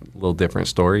 maybe a little different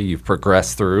story. You've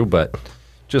progressed through, but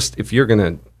just if you're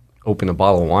gonna open a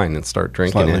bottle of wine and start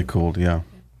drinking Slightly it, cooled, yeah.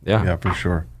 yeah, Yeah, for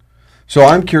sure. So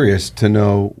I'm curious to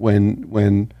know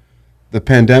when the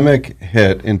pandemic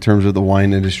hit in terms of the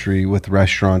wine industry with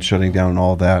restaurants shutting down and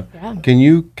all that. Yeah. Can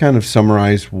you kind of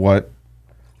summarize what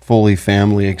Foley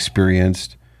family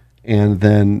experienced and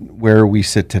then where we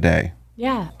sit today?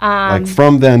 Yeah. Like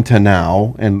from then to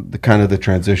now and the kind of the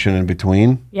transition in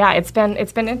between? Yeah, it's been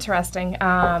interesting,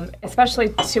 especially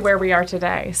to where we are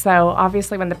today. So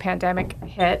obviously, when the pandemic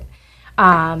hit,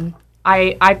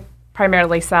 I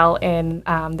primarily sell in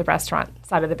the restaurant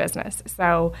side of the business.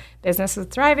 So business was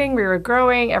thriving, we were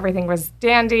growing, everything was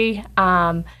dandy.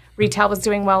 Retail was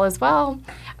doing well as well.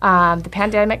 The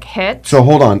pandemic hit. So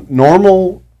hold on.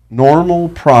 Normal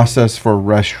process for a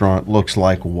restaurant looks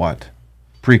like what?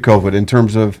 Pre-COVID in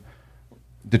terms of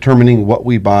determining what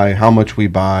we buy, how much we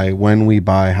buy, when we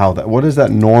buy, what does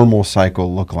that normal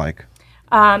cycle look like?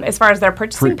 As far as their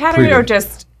purchasing pattern, pre- or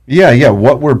just Yeah,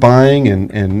 what we're buying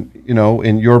and in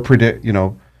your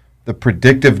the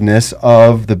predictiveness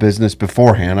of the business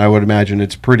beforehand. I would imagine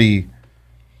it's pretty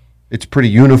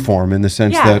uniform in the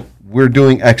sense Yeah. that we're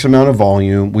doing X amount of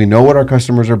volume. We know what our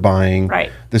customers are buying. Right.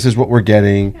 This is what we're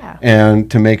getting. Yeah. And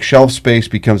to make shelf space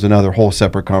becomes another whole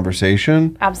separate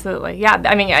conversation. Absolutely. Yeah.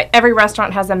 I mean, every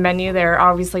restaurant has a menu. They're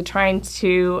obviously trying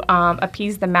to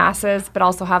appease the masses, but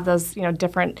also have those,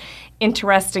 different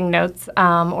interesting notes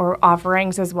or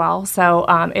offerings as well. So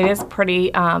it is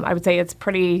pretty, I would say it's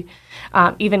pretty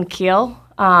even keel.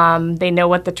 They know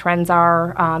what the trends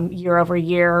are year over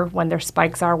year, when their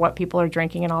spikes are, what people are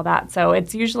drinking and all that. So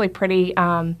it's usually pretty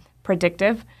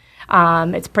predictive.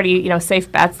 It's pretty,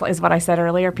 safe bets is what I said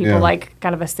earlier. People Yeah. like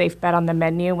kind of a safe bet on the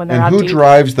menu when they're And out who to eat.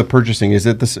 drives the purchasing? Is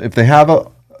it this if they have a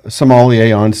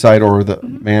sommelier on site or the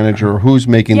manager, who's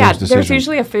making Yeah, those decisions? there's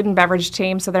usually a food and beverage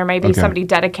team, so there may be Okay. somebody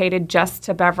dedicated just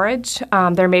to beverage.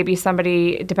 There may be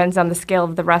somebody, it depends on the scale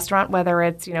of the restaurant, whether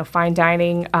it's, fine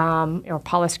dining or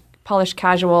polished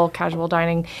casual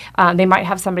dining. They might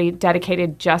have somebody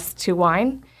dedicated just to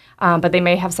wine, but they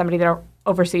may have somebody that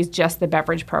oversees just the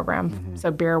beverage program, so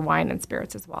beer, wine, and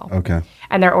spirits as well. Okay.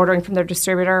 And they're ordering from their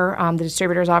distributor. The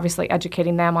distributor is obviously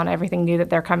educating them on everything new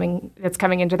that's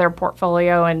coming into their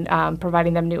portfolio and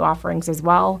providing them new offerings as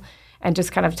well. and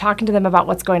just kind of talking to them about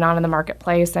what's going on in the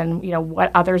marketplace and,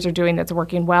 what others are doing that's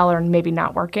working well or maybe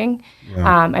not working.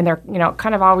 Yeah. And they're,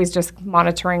 kind of always just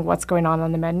monitoring what's going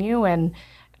on the menu and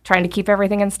trying to keep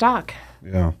everything in stock.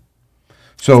 Yeah.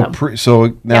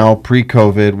 So now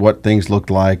pre-COVID, what things looked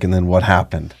like and then what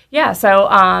happened? Yeah, so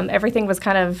everything was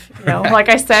kind of, like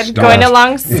I said, going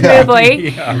along smoothly.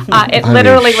 It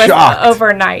literally was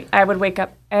overnight. I would wake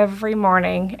up every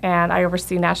morning, and I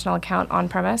oversee national account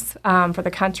on-premise for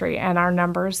the country, and our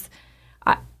numbers,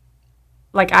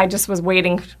 I just was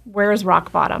waiting, where is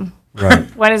rock bottom? Right.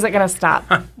 When is it going to stop?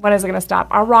 When is it going to stop?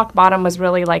 Our rock bottom was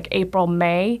really like April,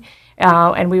 May,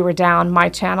 and we were down, my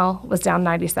channel was down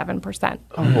 97%.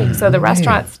 Oh, so the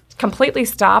restaurants completely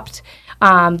stopped.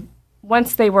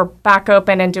 Once they were back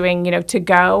open and doing, to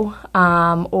go,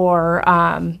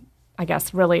 I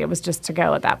guess really it was just to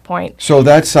go at that point. So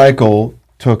that cycle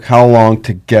took how long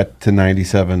to get to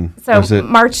 97? So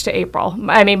March to April.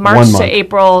 I mean, March 1 to month.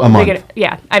 April. A month.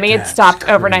 It stopped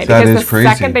overnight That because is the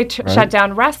second they crazy, right? shut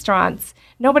down restaurants,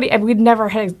 we'd never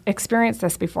had experienced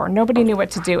this before. Nobody knew what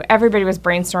to do. Everybody was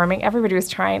brainstorming. Everybody was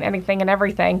trying anything and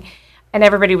everything. And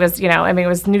everybody was, it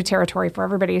was new territory for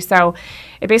everybody. So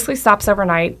it basically stops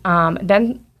overnight.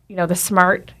 Then, the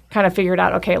smart kind of figured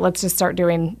out, okay, let's just start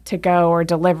doing to-go or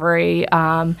delivery.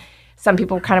 Some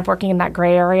people were kind of working in that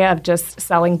gray area of just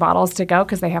selling bottles to go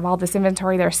because they have all this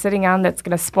inventory they're sitting on that's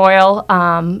going to spoil,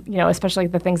 especially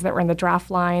the things that were in the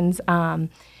draft lines and,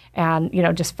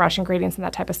 just fresh ingredients and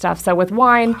that type of stuff. So with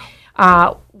wine,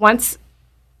 once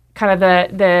kind of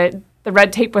the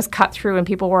red tape was cut through and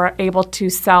people were able to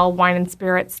sell wine and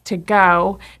spirits to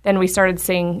go, then we started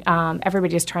seeing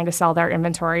everybody just trying to sell their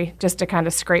inventory just to kind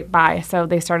of scrape by. So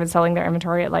they started selling their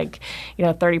inventory at 30%,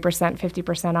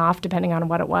 50% off, depending on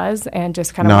what it was, and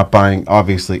just kind of Not buying,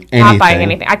 obviously, anything. not buying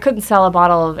anything. I couldn't sell a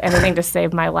bottle of anything to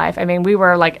save my life. I mean, we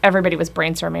were everybody was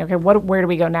brainstorming. Okay, where do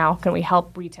we go now? Can we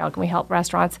help retail? Can we help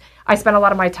restaurants? I spent a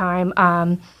lot of my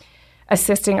time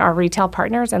assisting our retail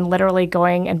partners and literally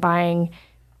going and buying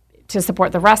to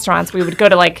support the restaurants. We would go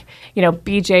to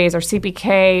BJ's or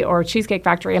CPK or Cheesecake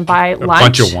Factory and buy lunch. A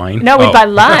bunch of wine? No, we'd buy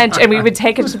lunch and we would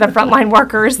take it to the frontline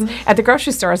workers at the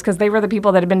grocery stores because they were the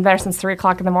people that had been there since 3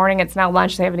 o'clock in the morning. It's now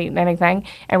lunch. They haven't eaten anything.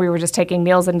 And we were just taking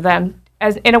meals into them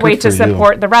as in a way to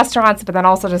support the restaurants, but then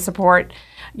also to support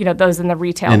those in the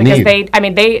retail because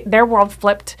their world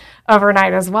flipped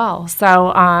overnight as well.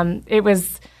 So it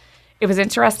was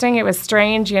interesting. It was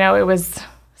strange. It was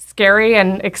scary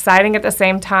and exciting at the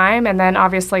same time. And then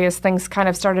obviously as things kind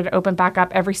of started to open back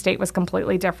up, every state was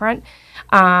completely different.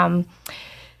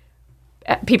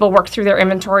 People worked through their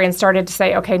inventory and started to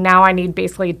say, okay, now I need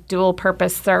basically dual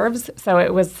purpose serves. So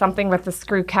it was something with the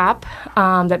screw cap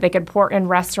that they could pour in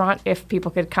restaurant if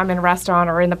people could come in restaurant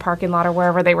or in the parking lot or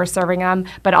wherever they were serving them,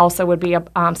 but also would be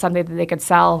something that they could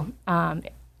sell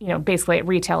basically at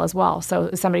retail as well. So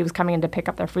if somebody was coming in to pick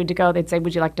up their food to go, they'd say,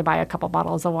 would you like to buy a couple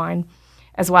bottles of wine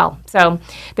as well? So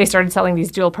they started selling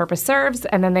these dual purpose serves,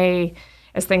 and then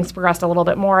as things progressed a little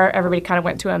bit more, everybody kind of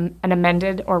went to an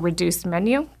amended or reduced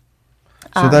menu.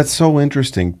 So that's so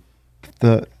interesting.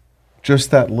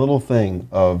 Just that little thing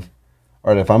of,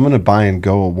 all right, if I'm going to buy and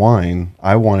go a wine,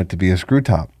 I want it to be a screw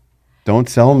top. Don't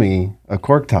sell me a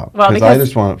cork top because I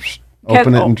just want to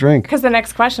open it and drink. Because the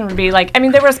next question would be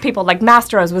there was people like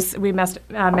Mastro's. We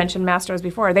mentioned Mastro's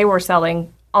before. They were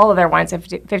selling all of their wines at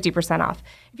 50% off.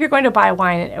 If you're going to buy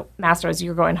wine at Mastro's,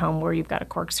 you're going home where you've got a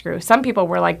corkscrew. Some people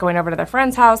were going over to their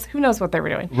friend's house. Who knows what they were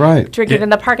doing? Right. Drinking in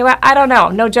the parking lot. I don't know.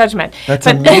 No judgment. That's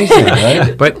amazing,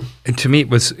 right? But to me,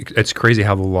 it's crazy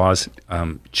how the laws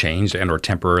changed or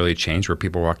temporarily changed, where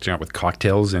people walked out with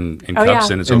cocktails and cups,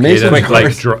 and it's okay to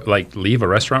leave a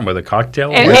restaurant with a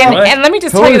cocktail. And let me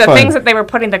just tell you the things that they were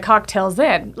putting the cocktails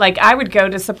in. I would go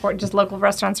to support just local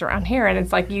restaurants around here, and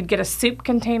it's you'd get a soup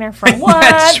container from one.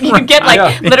 You'd get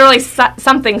literally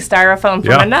something styrofoam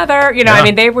from another.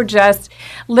 They were just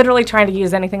literally trying to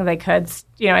use anything they could,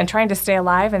 and trying to stay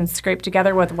alive and scrape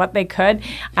together with what they could.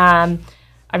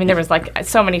 There was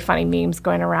so many funny memes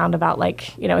going around about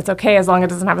it's okay as long as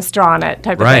it doesn't have a straw in it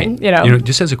type of thing.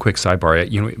 Just as a quick sidebar,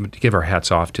 to give our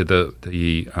hats off to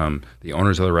the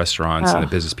owners of the restaurants and the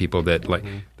business people that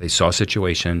they saw a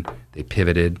situation, they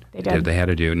pivoted, they did what they had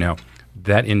to do. Now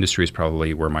that industry is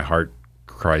probably where my heart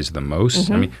cries the most.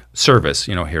 Mm-hmm. Service,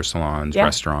 hair salons,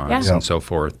 restaurants, and so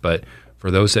forth. But for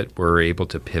those that were able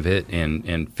to pivot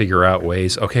and figure out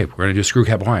ways, okay, we're going to do screw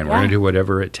cap wine. We're going to do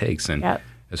whatever it takes. And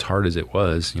as hard as it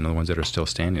was, the ones that are still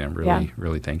standing, I'm really,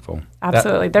 really thankful.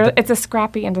 Absolutely. It's a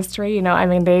scrappy industry.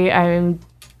 They're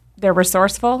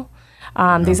resourceful.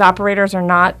 These operators are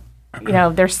not,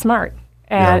 they're smart.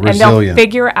 and they'll resilient.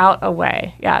 figure out a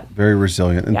way. Yeah. Very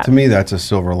resilient. And Yeah. to me, that's a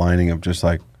silver lining of just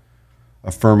like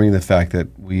affirming the fact that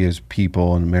we as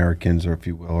people and Americans, or if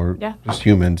you will, or Yeah. just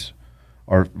humans,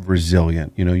 are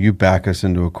resilient. You know, you back us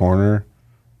into a corner,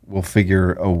 we'll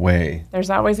figure a way. There's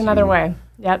always another way.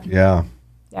 Yep. Yeah.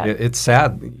 Yeah. It's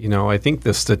sad. You know, I think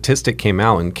the statistic came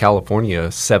out in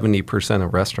California, 70%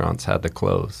 of restaurants had to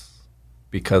close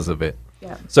because of it.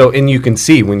 Yeah. So, and you can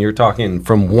see when you're talking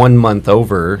from 1 month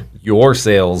over, your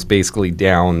sales basically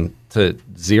down to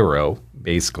zero,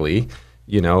 basically.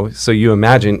 You know, so you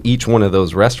imagine each one of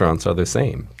those restaurants are the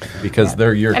same because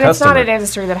they're your And customer. it's not an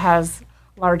industry that has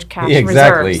large cash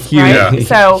Exactly. reserves, Huge, right?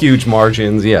 So huge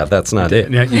margins. Yeah, that's not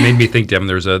it. Yeah, you made me think, Devin.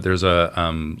 There's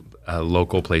a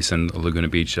local place in Laguna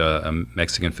Beach,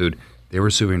 Mexican food. They were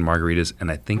serving margaritas,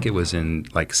 and I think it was in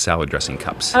like salad dressing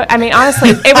cups. I mean, honestly,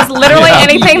 it was literally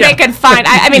anything they could find.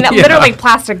 I mean, literally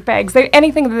plastic bags,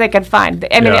 anything that they could find.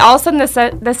 I mean, Yeah. all of a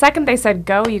sudden, the second they said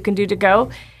go, you can do to go,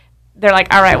 they're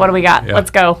like, all right, what do we got? Yeah. Let's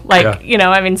go. Like, Yeah. you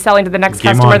know, I mean, selling to the next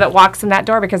Game customer on. that walks in that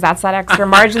door because that's that extra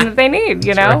margin that they need,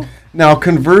 you know? right. Now,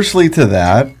 conversely to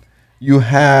that, you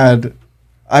had,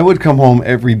 I would come home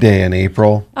every day in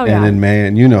April Oh, and yeah. in May,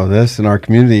 and you know this in our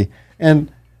community, and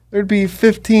there'd be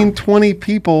 15, 20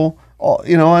 people, all,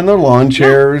 you know, on their lawn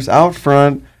chairs out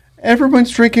front. Everyone's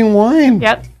drinking wine.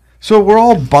 Yep. So we're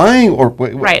all buying, or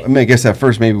Right. I mean, I guess at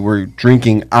first maybe we're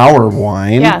drinking our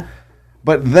wine. Yeah.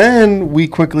 But then we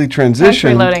quickly Pantry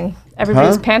transitioned. loading.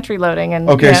 Everybody's Huh? pantry loading. And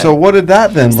Okay, yeah. so what did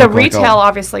that then So look like? retail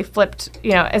obviously flipped,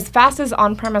 you know, as fast as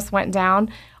on-premise went down,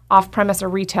 off-premise or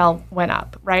retail went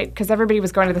up, right? Because everybody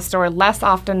was going to the store less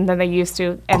often than they used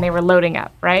to, and they were loading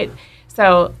up, right?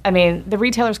 So, I mean, the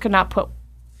retailers could not put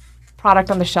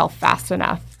product on the shelf fast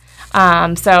enough.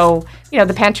 So, you know,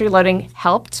 the pantry loading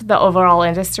helped the overall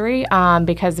industry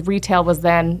because retail was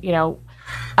then, you know,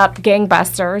 up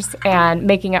gangbusters and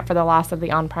making up for the loss of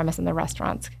the on-premise in the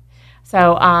restaurants.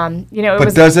 So, you know, it But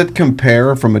was... does it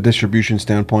compare from a distribution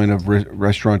standpoint of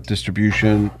restaurant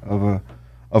distribution of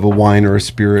a wine or a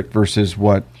spirit versus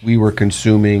what we were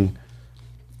consuming?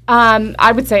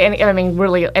 I would say,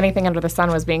 really anything under the sun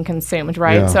was being consumed,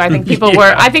 right? Yeah. So I think people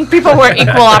were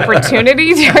equal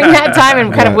opportunity during that time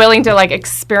and kind of willing to like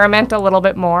experiment a little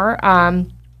bit more.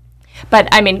 But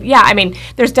I mean,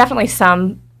 there's definitely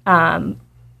some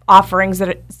offerings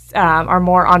that are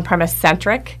more on-premise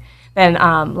centric than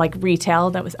like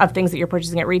retail, that was of things that you're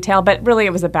purchasing at retail. But really,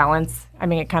 it was a balance. I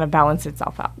mean, it kind of balanced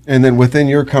itself out. And then within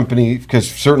your company, because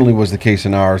certainly was the case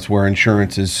in ours, where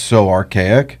insurance is so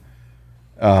archaic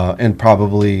and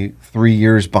probably 3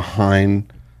 years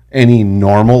behind any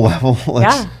normal level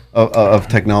of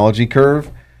technology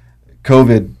curve,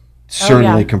 COVID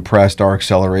certainly compressed our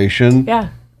acceleration, Yeah.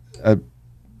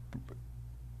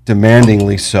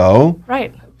 demandingly so.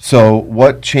 Right. So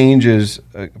what changes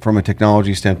from a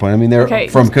technology standpoint? I mean, Okay.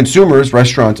 from consumers,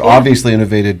 restaurants obviously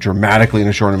innovated dramatically in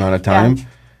a short amount of time. Yeah.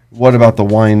 What about the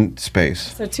wine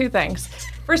space? So two things.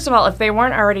 First of all, if they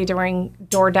weren't already doing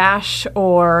DoorDash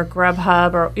or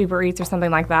Grubhub or Uber Eats or something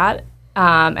like that,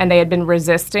 and they had been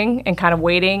resisting and kind of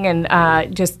waiting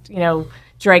and just, you know,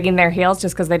 dragging their heels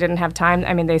just because they didn't have time,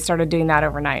 I mean, they started doing that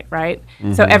overnight, right?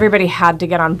 So everybody had to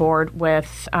get on board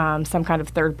with some kind of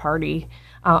third-party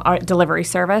delivery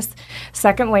service.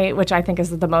 Secondly, which I think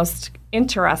is the most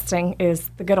interesting, is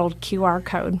the good old QR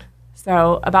code.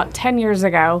 So about 10 years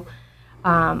ago,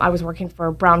 I was working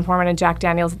for Brown-Forman and Jack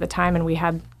Daniels at the time, and we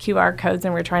had QR codes,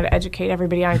 and we were trying to educate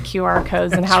everybody on QR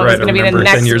codes and how it was right, going to I be the remember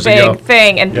 10 next years big ago.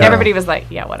 thing. And Yeah. everybody was like,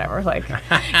 yeah, whatever. Like,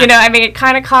 you know, I mean, it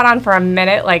kind of caught on for a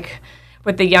minute, like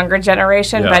with the younger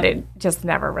generation, Yeah. but it just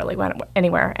never really went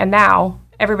anywhere. And now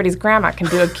everybody's grandma can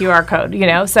do a QR code, you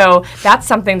know? So that's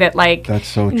something that, like, That's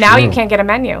so now you true. can't get a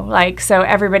menu. Like, so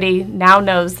everybody now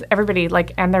knows, everybody,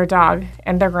 like, and their dog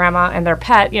and their grandma and their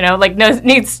pet, you know, like,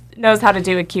 knows how to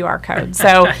do a QR code.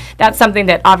 So that's something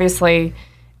that obviously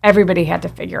everybody had to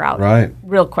figure out Right.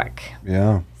 real quick.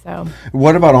 Yeah. So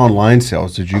What about online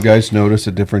sales? Did you guys notice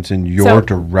a difference in your So-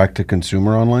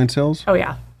 direct-to-consumer online sales? oh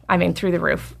yeah, I mean, through the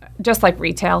roof, just like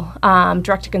retail.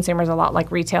 Direct to consumer is a lot like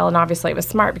retail, and obviously it was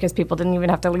smart because people didn't even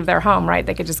have to leave their home, right?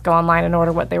 They could just go online and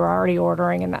order what they were already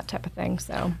ordering and that type of thing.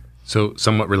 So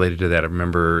somewhat related to that, I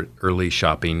remember early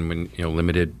shopping when, you know,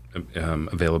 limited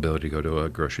availability to go to a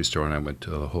grocery store, and I went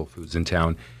to Whole Foods in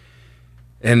town,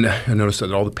 and I noticed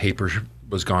that all the paper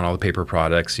was gone, all the paper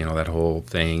products, you know, that whole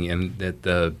thing, and that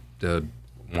the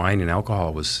wine and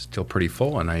alcohol was still pretty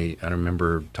full. And I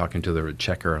remember talking to the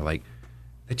checker, like,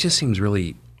 it just seems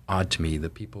really odd to me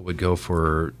that people would go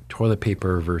for toilet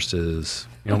paper versus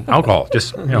alcohol.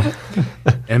 Just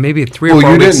and maybe 3 or 4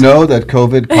 Well, you weeks. didn't know that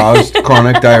COVID caused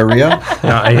chronic diarrhea?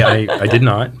 No, I did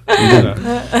not.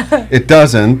 It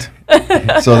doesn't.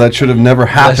 So that should have never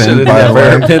That should happened. have By the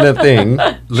never way, been a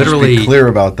thing. Literally Just be clear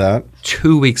about that.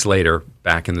 2 weeks later,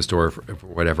 back in the store for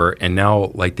whatever, and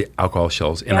now like the alcohol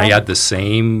shelves, and I Yeah. had the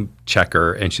same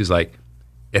checker, and she's like,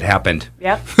 "It happened."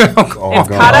 Yep. Oh, It's God.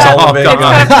 caught up. all It's gone.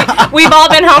 caught up. We've all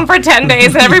been home for 10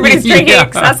 days and everybody's drinking Yeah.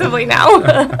 excessively now.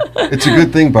 It's a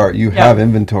good thing, Bart. You have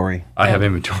inventory. I have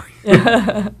inventory.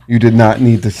 You did not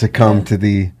need to succumb to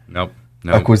the Nope.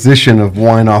 acquisition of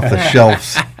wine off the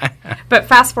shelves. But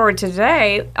fast forward to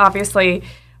today, obviously,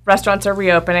 restaurants are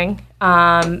reopening.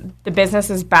 The business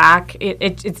is back.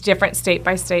 It's different state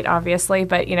by state, obviously.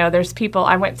 But, there's people.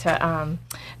 I went to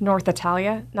North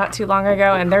Italia not too long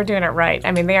ago, and they're doing it right.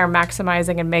 I mean, they are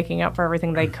maximizing and making up for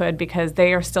everything they could because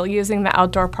they are still using the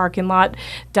outdoor parking lot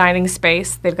dining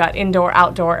space. They've got indoor,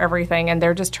 outdoor, everything, and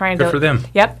they're just trying to. Good for them.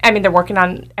 Yep. I mean, they're working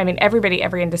on. I mean,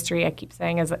 every industry, I keep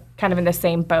saying, is kind of in the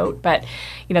same boat. But,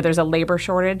 there's a labor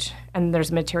shortage and there's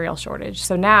a material shortage.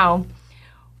 So now,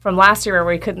 from last year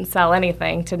where we couldn't sell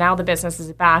anything to now the business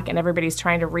is back and everybody's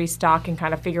trying to restock and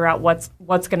kind of figure out what's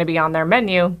going to be on their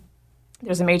menu,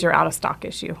 there's a major out of stock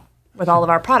issue with all of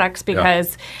our products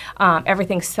because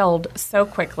everything's sold so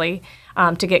quickly.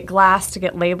 To get glass, to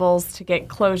get labels, to get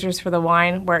closures for the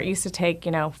wine, where it used to take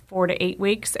 4 to 8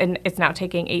 weeks, and it's now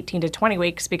taking 18 to 20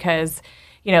 weeks because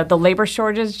the labor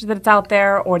shortage that's out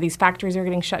there, or these factories are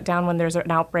getting shut down when there's an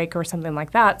outbreak or something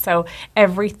like that. So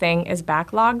everything is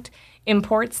backlogged.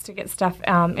 Imports to get stuff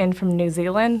in from New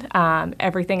Zealand.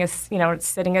 Everything is, it's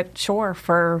sitting at shore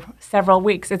for several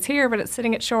weeks. It's here, but it's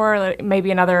sitting at shore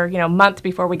maybe another, month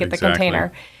before we get the Exactly.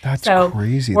 container. That's So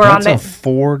crazy. we're That's on a the,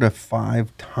 4 to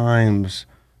 5 times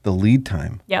the lead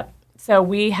time. Yep. So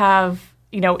we have,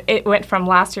 it went from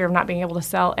last year of not being able to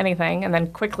sell anything, and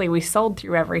then quickly we sold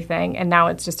through everything, and now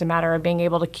it's just a matter of being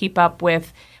able to keep up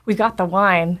with, we've got the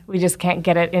wine, we just can't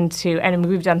get it into, and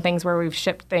we've done things where we've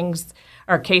shipped things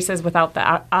or cases without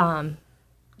the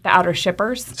outer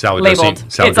shippers Salad labeled. dressing-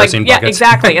 salad It's like, dressing yeah, buckets.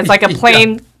 exactly. It's like a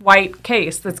plain white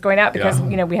case that's going out because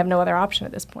Yeah. we have no other option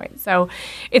at this point. So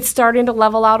it's starting to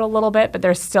level out a little bit, but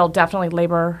there's still definitely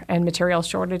labor and material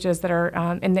shortages that are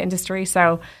in the industry.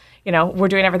 So we're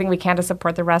doing everything we can to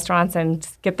support the restaurants and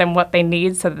get them what they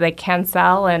need so that they can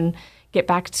sell and get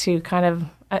back to kind of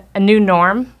a new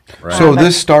norm. Right. So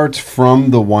this starts from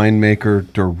the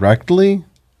winemaker directly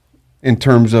in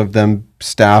terms of them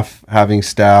having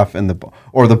staff and the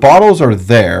bottles are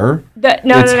there.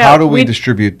 No. How do we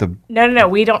distribute the No.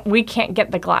 We can't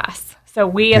get the glass. So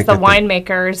we, as Can't the get the-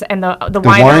 winemakers and the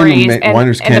wineries and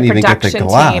wineries and can't the even get the production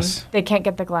glass. team, they can't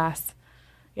get the glass.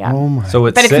 Yeah. Oh my. So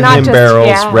it's But it's sitting not in just- barrels,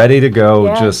 yeah. ready to go,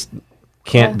 Yeah. just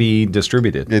can't Yeah. be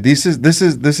distributed. Yeah, this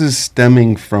is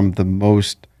stemming from the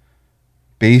most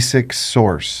basic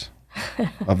source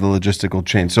of the logistical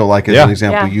chain. So like as Yeah. an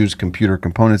example, Yeah. use computer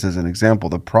components as an example.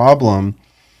 The problem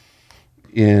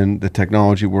in the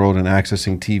technology world and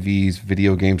accessing TVs,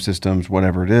 video game systems,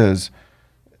 whatever it is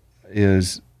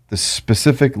the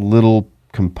specific little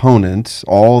components,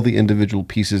 all the individual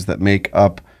pieces that make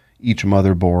up each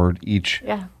motherboard, each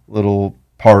Yeah. little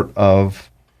part of,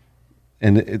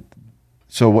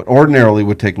 so what ordinarily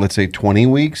would take, let's say 20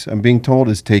 weeks, I'm being told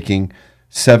is taking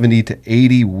 70 to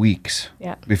 80 weeks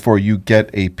Yeah. before you get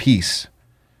a piece.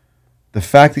 The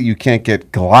fact that you can't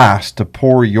get glass to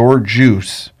pour your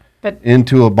juice But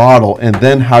into a bottle, and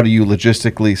then how do you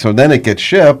logistically, so then it gets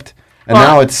shipped, and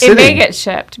well, now it's sitting. It may get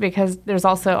shipped because there's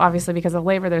also obviously because of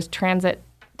labor, there's transit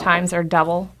times are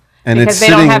double. And because it's they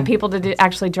don't sitting- have people to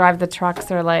actually drive the trucks.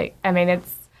 Or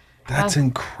it's That's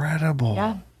incredible.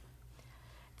 yeah,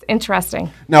 it's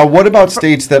interesting. Now, what about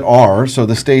states that are, so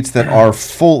the states that are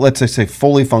full, let's say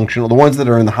fully functional, the ones that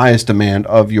are in the highest demand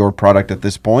of your product at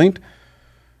this point,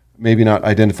 maybe not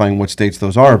identifying what states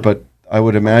those are, but I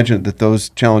would imagine that those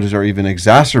challenges are even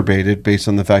exacerbated based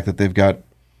on the fact that they've got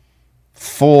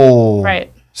full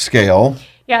Right. scale.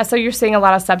 Yeah, so you're seeing a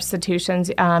lot of substitutions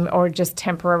or just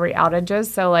temporary outages.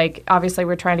 So, obviously,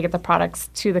 we're trying to get the products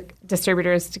to the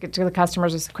distributors to get to the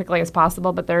customers as quickly as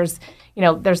possible. But there's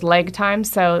lag time,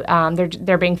 so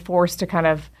they're being forced to kind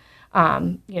of,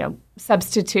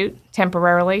 substitute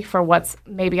temporarily for what's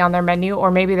maybe on their menu, or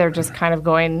maybe they're just kind of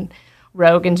going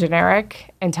rogue and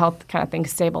generic until kind of things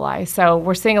stabilize. So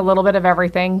we're seeing a little bit of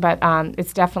everything, but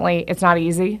it's not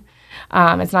easy.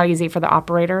 It's not easy for the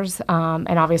operators,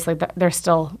 and obviously they're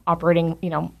still operating,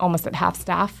 almost at half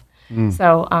staff.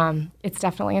 So it's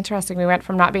definitely interesting. We went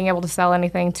from not being able to sell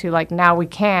anything to now we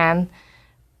can,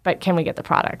 but can we get the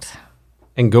product?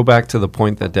 And go back to the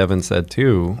point that Devin said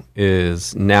too,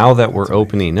 is now that we're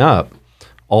opening up,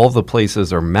 all the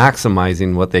places are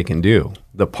maximizing what they can do.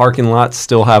 The parking lots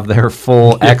still have their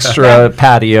full extra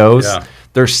patios. Yeah.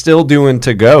 They're still doing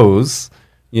to-goes.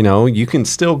 You know, you can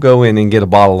still go in and get a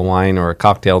bottle of wine or a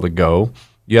cocktail to go.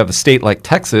 You have a state like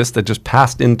Texas that just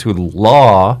passed into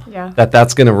law that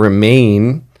that's going to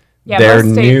remain their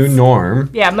new norm.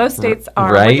 Yeah, most states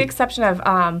are, with the exception of,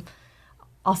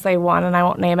 I'll say one, and I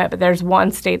won't name it, but there's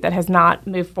one state that has not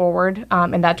moved forward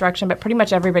in that direction. But pretty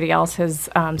much everybody else has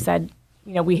said,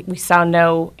 you know, we saw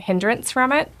no hindrance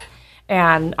from it.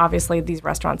 And obviously these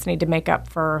restaurants need to make up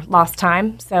for lost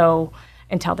time. So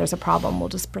until there's a problem, we'll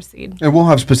just proceed. And we'll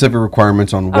have specific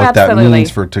requirements on what that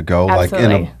means for to go, like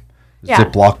in a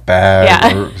Ziploc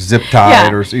bag or zip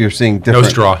tied, or so you're seeing different. No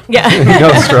straw. Yeah.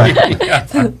 No straw.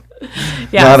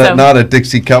 Not a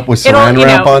Dixie cup with saran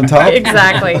wrap on top.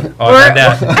 Exactly. Oh, I had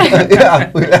that.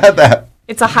 Yeah, we had that.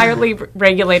 It's a highly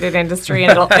regulated industry,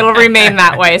 and it'll remain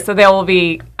that way. So there will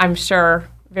be, I'm sure,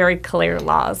 very clear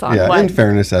laws on what. In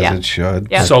fairness, as it should.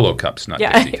 Yeah. Solo cups, not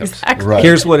Dixie cups. Exactly. Right.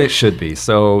 Here's what it should be.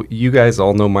 So you guys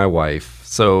all know my wife.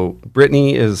 So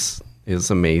Brittany is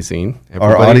amazing.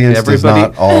 Our audience does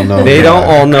not all know. They don't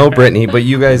all know Brittany, but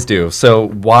you guys do. So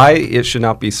why it should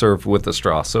not be served with a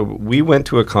straw. So we went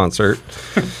to a concert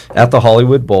at the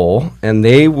Hollywood Bowl, and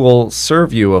they will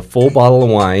serve you a full bottle of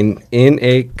wine in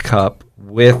a cup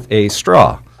with a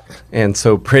straw. And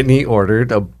so Brittany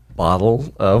ordered a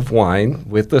bottle of wine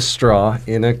with a straw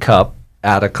in a cup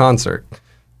at a concert.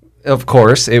 Of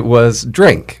course, it was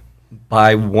drink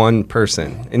by one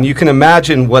person. And you can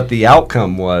imagine what the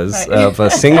outcome was of a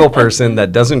single person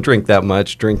that doesn't drink that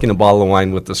much drinking a bottle of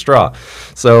wine with a straw.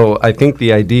 So I think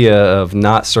the idea of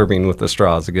not serving with a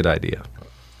straw is a good idea.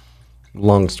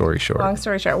 Long story short.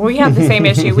 Well, we had the same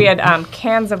issue. We had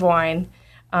cans of wine,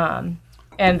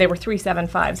 and they were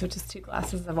 375s, which is 2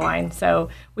 glasses of wine. So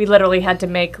we literally had to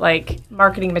make like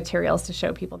marketing materials to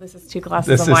show people this is 2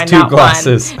 glasses of wine, not 2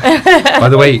 glasses. By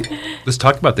the way, let's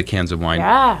talk about the cans of wine.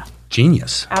 Yeah.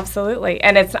 Genius. Absolutely.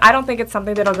 And I don't think it's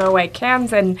something that'll go away.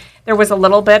 Cans, and there was a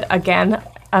little bit, again,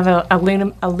 of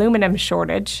an aluminum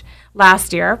shortage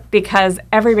last year because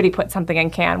everybody put something in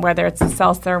can, whether it's a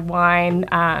seltzer, wine,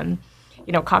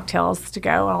 cocktails to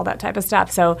go, all that type of stuff.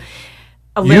 So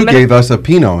you gave us a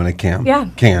Pinot in a can. Yeah.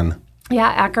 Yeah,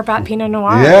 Acrobat Pinot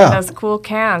Noir. Yeah. Those cool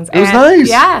cans. It was nice.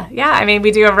 Yeah. I mean,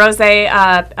 we do a Rosé,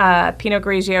 Pinot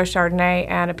Grigio Chardonnay,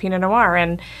 and a Pinot Noir.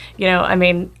 And,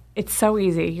 it's so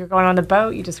easy. You're going on the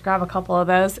boat, you just grab a couple of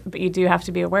those, but you do have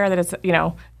to be aware that it's,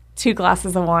 2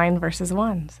 glasses of wine versus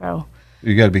 1. So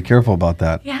you got to be careful about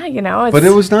that. Yeah, it's, but it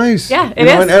was nice. Yeah, it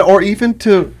is. Or even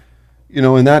to,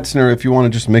 in that scenario, if you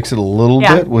want to just mix it a little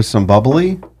bit with some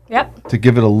bubbly. Yep. To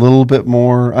give it a little bit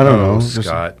more, I don't know.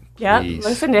 Scott. Yep.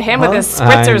 Listen to him with his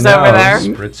spritzers over there.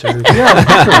 Spritzers.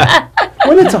 Yeah.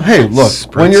 When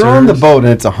you're on the boat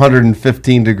and it's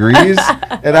 115 degrees,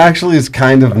 it actually is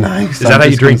kind of nice. Is that how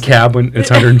you drink cab when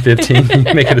it's 115?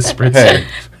 You make it a spritzer. Hey,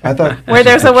 I thought where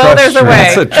there's a will, there's a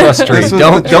way. That's a trust tree.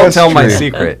 Don't tell my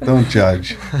secret. Don't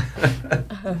judge.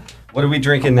 What are we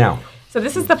drinking now? So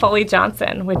this is the Foley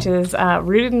Johnson, which is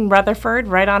rooted in Rutherford,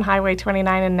 right on Highway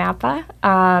 29 in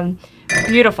Napa.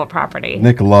 Beautiful property.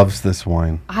 Nick loves this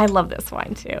wine. I love this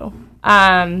wine too.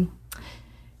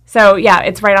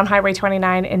 It's right on Highway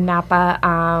 29 in Napa.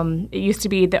 It used to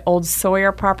be the old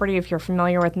Sawyer property, if you're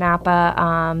familiar with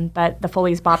Napa, but the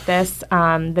Foleys bought this.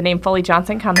 The name Foley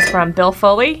Johnson comes from Bill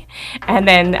Foley, and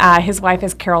then his wife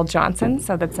is Carol Johnson,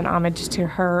 so that's an homage to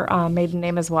her maiden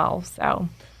name as well. So.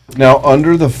 Now,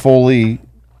 under the Foley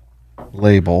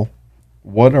label,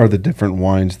 what are the different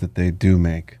wines that they do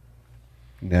make?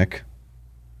 Nick?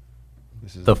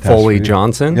 This is the Foley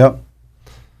Johnson? Yep.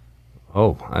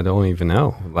 Oh, I don't even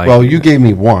know. You gave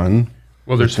me one.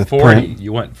 Well, there's the 40. print.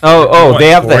 You want they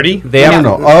have 40? They have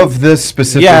of this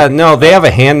specific. Yeah, no, they have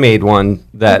a handmade one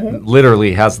that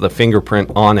literally has the fingerprint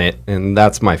on it, and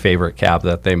that's my favorite cab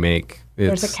that they make.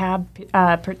 There's a Cab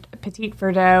Petit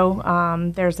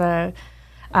Verdot. There's a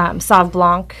Sauv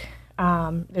Blanc.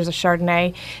 There's a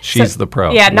Chardonnay. She's the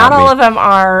pro. Yeah, not all of them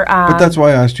are. But that's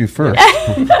why I asked you first.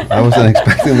 I wasn't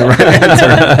expecting the right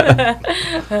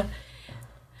answer.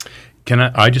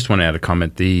 I just want to add a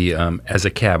comment. As a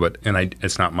cab,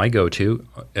 it's not my go-to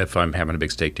if I'm having a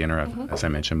big steak dinner, as I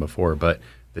mentioned before. But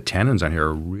the tannins on here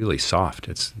are really soft.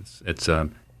 It's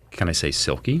can I say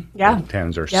silky? Yeah, the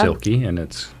tannins are silky, and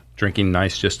it's drinking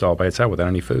nice just all by itself without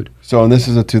any food. So, and this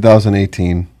is a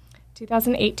 2018.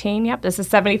 2018, yep. This is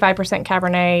 75%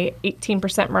 Cabernet, 18%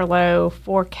 Merlot,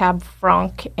 4 Cab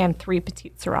Franc, and 3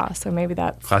 Petit Syrah. So maybe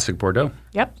that's classic Bordeaux.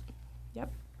 Yep.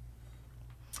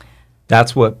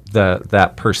 That's what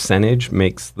that percentage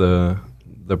makes the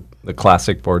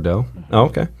classic Bordeaux. Oh,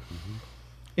 okay.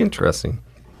 Interesting.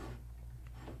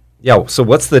 Yeah, so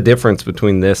what's the difference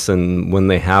between this and when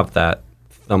they have that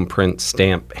thumbprint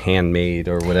stamp handmade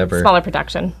or whatever? Smaller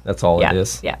production. That's all it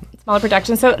is? Yeah, smaller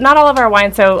production. So not all of our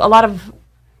wines, so a lot of,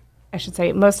 I should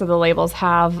say, most of the labels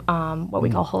have what we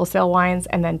call wholesale wines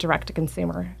and then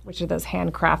direct-to-consumer, which are those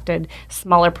handcrafted,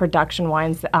 smaller production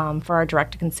wines for our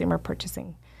direct-to-consumer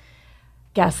purchasing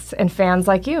guests and fans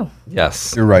like you.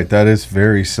 Yes. You're right. That is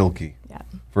very silky Yeah,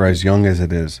 for as young as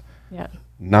it is. yeah.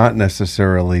 Not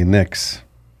necessarily Nick's.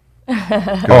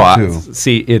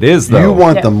 See, it is, though. You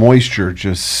want Yeah. the moisture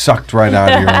just sucked right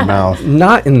out of your mouth.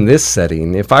 Not in this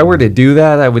setting. If I were to do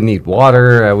that, I would need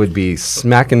water. I would be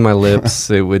smacking my lips.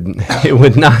 It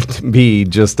would not be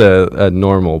just a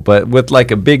normal. But with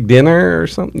like a big dinner or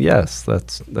something, yes,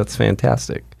 that's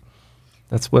fantastic.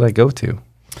 That's what I go to.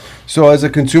 So, as a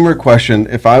consumer question,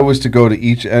 if I was to go to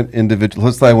each individual,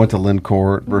 let's say I went to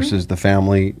Lincourt versus the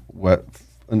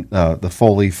the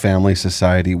Foley Family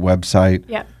Society website,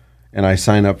 Yeah. and I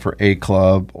sign up for a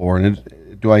club,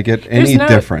 do I get any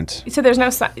difference? So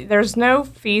there's no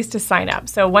fees to sign up.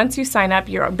 So once you sign up,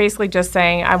 you're basically just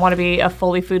saying, I want to be a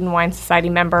Foley Food and Wine Society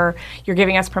member. You're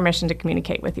giving us permission to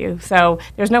communicate with you. So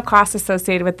there's no cost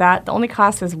associated with that. The only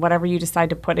cost is whatever you decide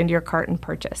to put into your cart and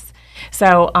purchase.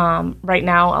 So right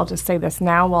now, I'll just say this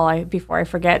now before I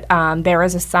forget, there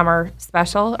is a summer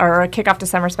special or a kickoff to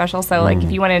summer special. So like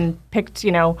if you went and picked,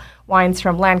 wines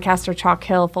from Lancaster, Chalk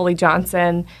Hill, Foley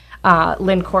Johnson,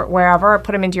 Lincourt, wherever,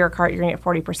 put them into your cart, you're going to get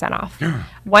 40% off.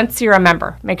 Once you're a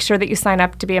member, make sure that you sign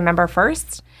up to be a member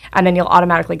first, and then you'll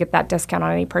automatically get that discount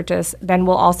on any purchase. Then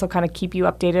we'll also kind of keep you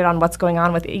updated on what's going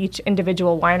on with each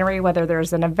individual winery, whether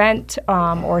there's an event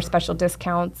or special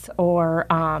discounts or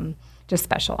just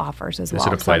special offers as well.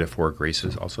 Does it apply to Four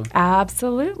Graces also?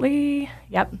 Absolutely.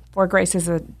 Yep. Four Graces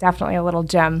is definitely a little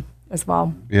gem as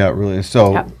well. Yeah, it really is.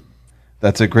 So Yep.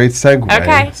 that's a great segue.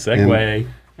 Okay. Segue.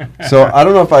 So I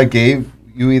don't know if I gave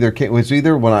you it was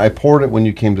either when I poured it when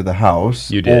you came to the house.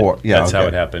 You did. Or, That's how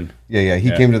it happened. Yeah.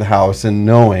 He came to the house and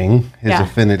knowing his Yeah.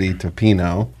 affinity to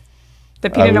Pinot. The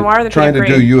Pinot Noir, or the trying Pinot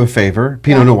to Gris? do you a favor.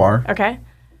 Pinot Noir. Okay.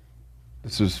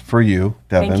 This is for you,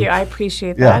 Devin. Thank you. I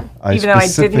appreciate Yeah, that. I Even though I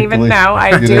didn't even specifically- know, I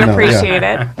You do didn't know, appreciate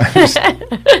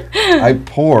it. I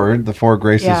poured the Four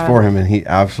Graces Yeah. for him, and he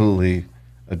absolutely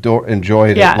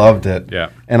enjoyed Yeah. it, loved it. Yeah.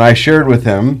 And I shared with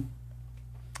him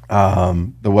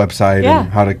the website Yeah. and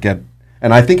how to get.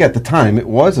 And I think at the time it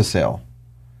was a sale,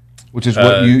 which is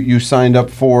what you signed up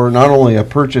for. Not only a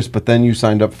purchase, but then you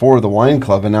signed up for the wine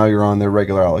club, and now you're on their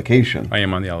regular allocation. I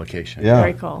am on the allocation. Yeah.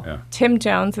 Very cool. Yeah. Tim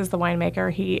Jones is the winemaker.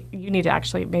 You need to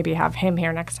actually maybe have him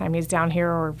here next time he's down here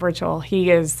or virtual. He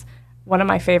is one of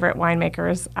my favorite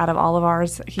winemakers out of all of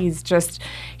ours. He's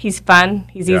fun.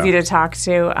 He's Yeah. easy to talk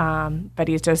to, but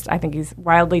I think he's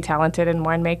wildly talented in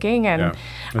winemaking. And Yeah.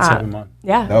 Let's have him on.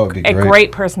 yeah, That would be a great.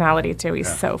 great personality too.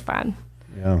 He's so fun.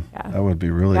 Yeah, that would be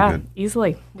really Yeah, good.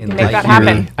 easily. We can Enlighten make that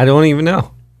happen. me. I don't even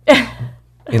know.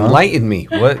 Enlighten me.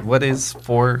 What is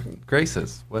Four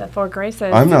Graces? The What? Four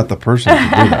Graces. I'm not the person to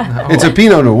do that. It's a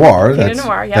Pinot Noir. Pinot That's,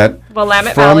 Noir, yeah. that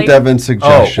Willamette from Valley. Devin's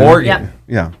suggestion. Oregon. Yep.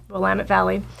 Yeah. Willamette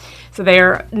Valley. So they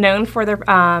are known for their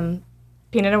Pinot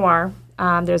Noir.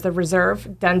 There's the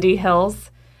Reserve Dundee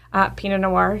Hills Pinot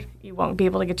Noir. You won't be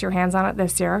able to get your hands on it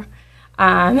this year.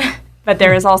 But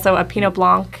there is also a Pinot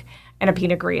Blanc and a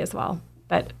Pinot Gris as well.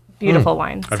 But beautiful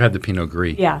wines. I've had the Pinot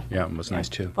Gris. Yeah. Yeah, it was nice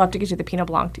too. We'll have to get you the Pinot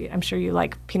Blanc. I'm sure you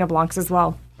like Pinot Blancs as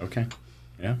well. Okay.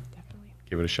 Yeah. Definitely.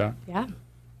 Give it a shot. Yeah.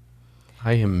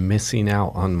 I am missing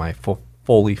out on my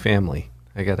Foley family.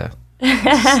 I gotta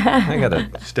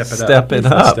Step it step up. it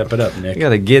up. Step it up, Nick. I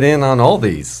gotta get in on all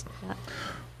these.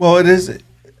 Well, it is.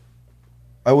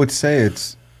 I would say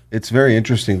it's very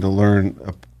interesting to learn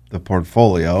the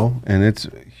portfolio, and it's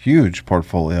a huge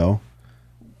portfolio,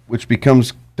 which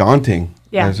becomes daunting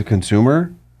as a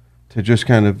consumer to just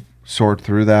kind of sort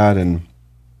through that, and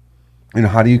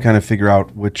how do you kind of figure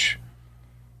out which,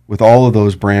 with all of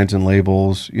those brands and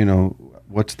labels,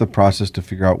 what's the process to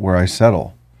figure out where I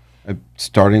settle?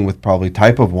 Starting with probably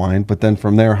type of wine, but then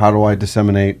from there, how do I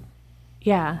disseminate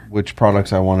Yeah. which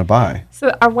products I want to buy? So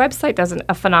our website does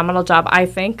a phenomenal job, I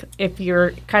think. If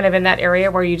you're kind of in that area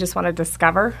where you just want to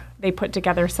discover, they put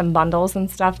together some bundles and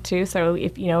stuff too. So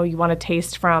if you want to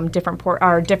taste from different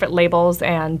different labels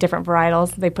and different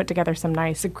varietals, they put together some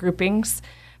nice groupings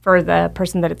for the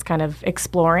person that it's kind of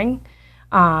exploring.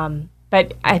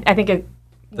 But I think it.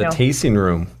 The tasting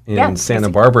room in Yeah, Santa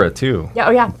tasting- Barbara too. Yeah.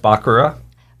 Oh yeah. Baccarat.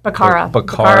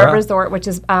 Baccarat Resort, which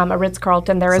is a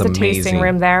Ritz-Carlton. There is It's a tasting amazing.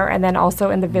 room there, and then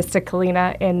also in the Vista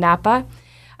Colina in Napa.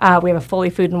 We have a Foley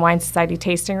Food and Wine Society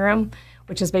tasting room,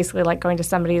 which is basically like going to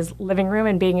somebody's living room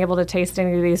and being able to taste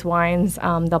any of these wines.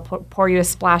 They'll pour you a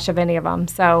splash of any of them.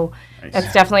 So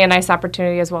that's definitely a nice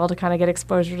opportunity as well to kind of get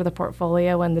exposure to the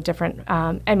portfolio and the different,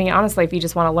 I mean, honestly, if you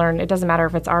just want to learn, it doesn't matter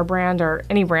if it's our brand or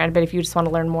any brand, but if you just want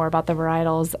to learn more about the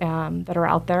varietals that are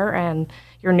out there and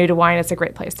you're new to wine, it's a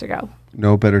great place to go.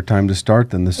 No better time to start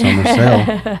than the summer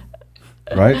sale.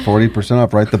 Right? 40%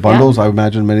 off, right? The bundles, I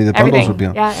imagine many of the bundles would be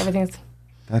on. Yeah, everything's.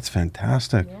 That's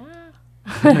fantastic.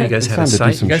 You guys have a time to do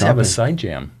side. some You guys have a shopping. side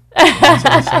jam. You guys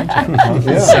have a side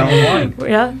jam. Sound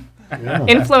wine. Yeah.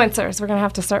 Influencers, we're going to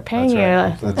have to start paying you.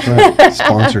 That's right.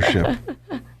 Sponsorship.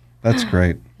 That's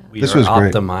great. This was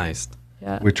great. Optimized.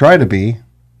 Yeah. We try to be.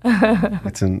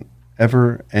 It's an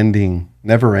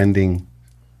never-ending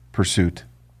pursuit.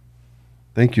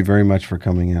 Thank you very much for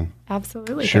coming in.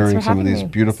 Absolutely. Sharing Thanks for some of having these me.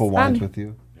 beautiful It's wines fun. with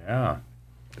you. Yeah.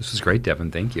 This was great,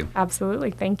 Devin. Thank you.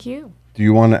 Absolutely. Thank you. Do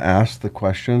you want to ask the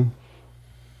question?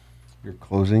 Your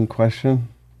closing question?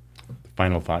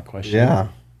 Final thought question? Yeah.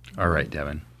 All right,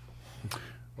 Devin.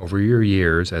 Over your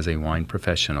years as a wine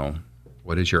professional,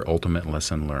 what is your ultimate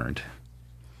lesson learned?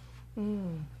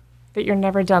 That you're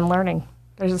never done learning.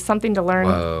 There's just something to learn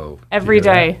Whoa. every You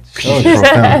hear day. That was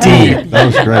profound. That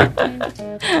was great.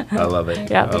 that? I love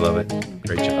it. Yeah. I love it.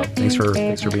 Great job. Thanks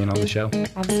for being on the show.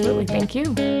 Absolutely. Thank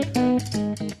you.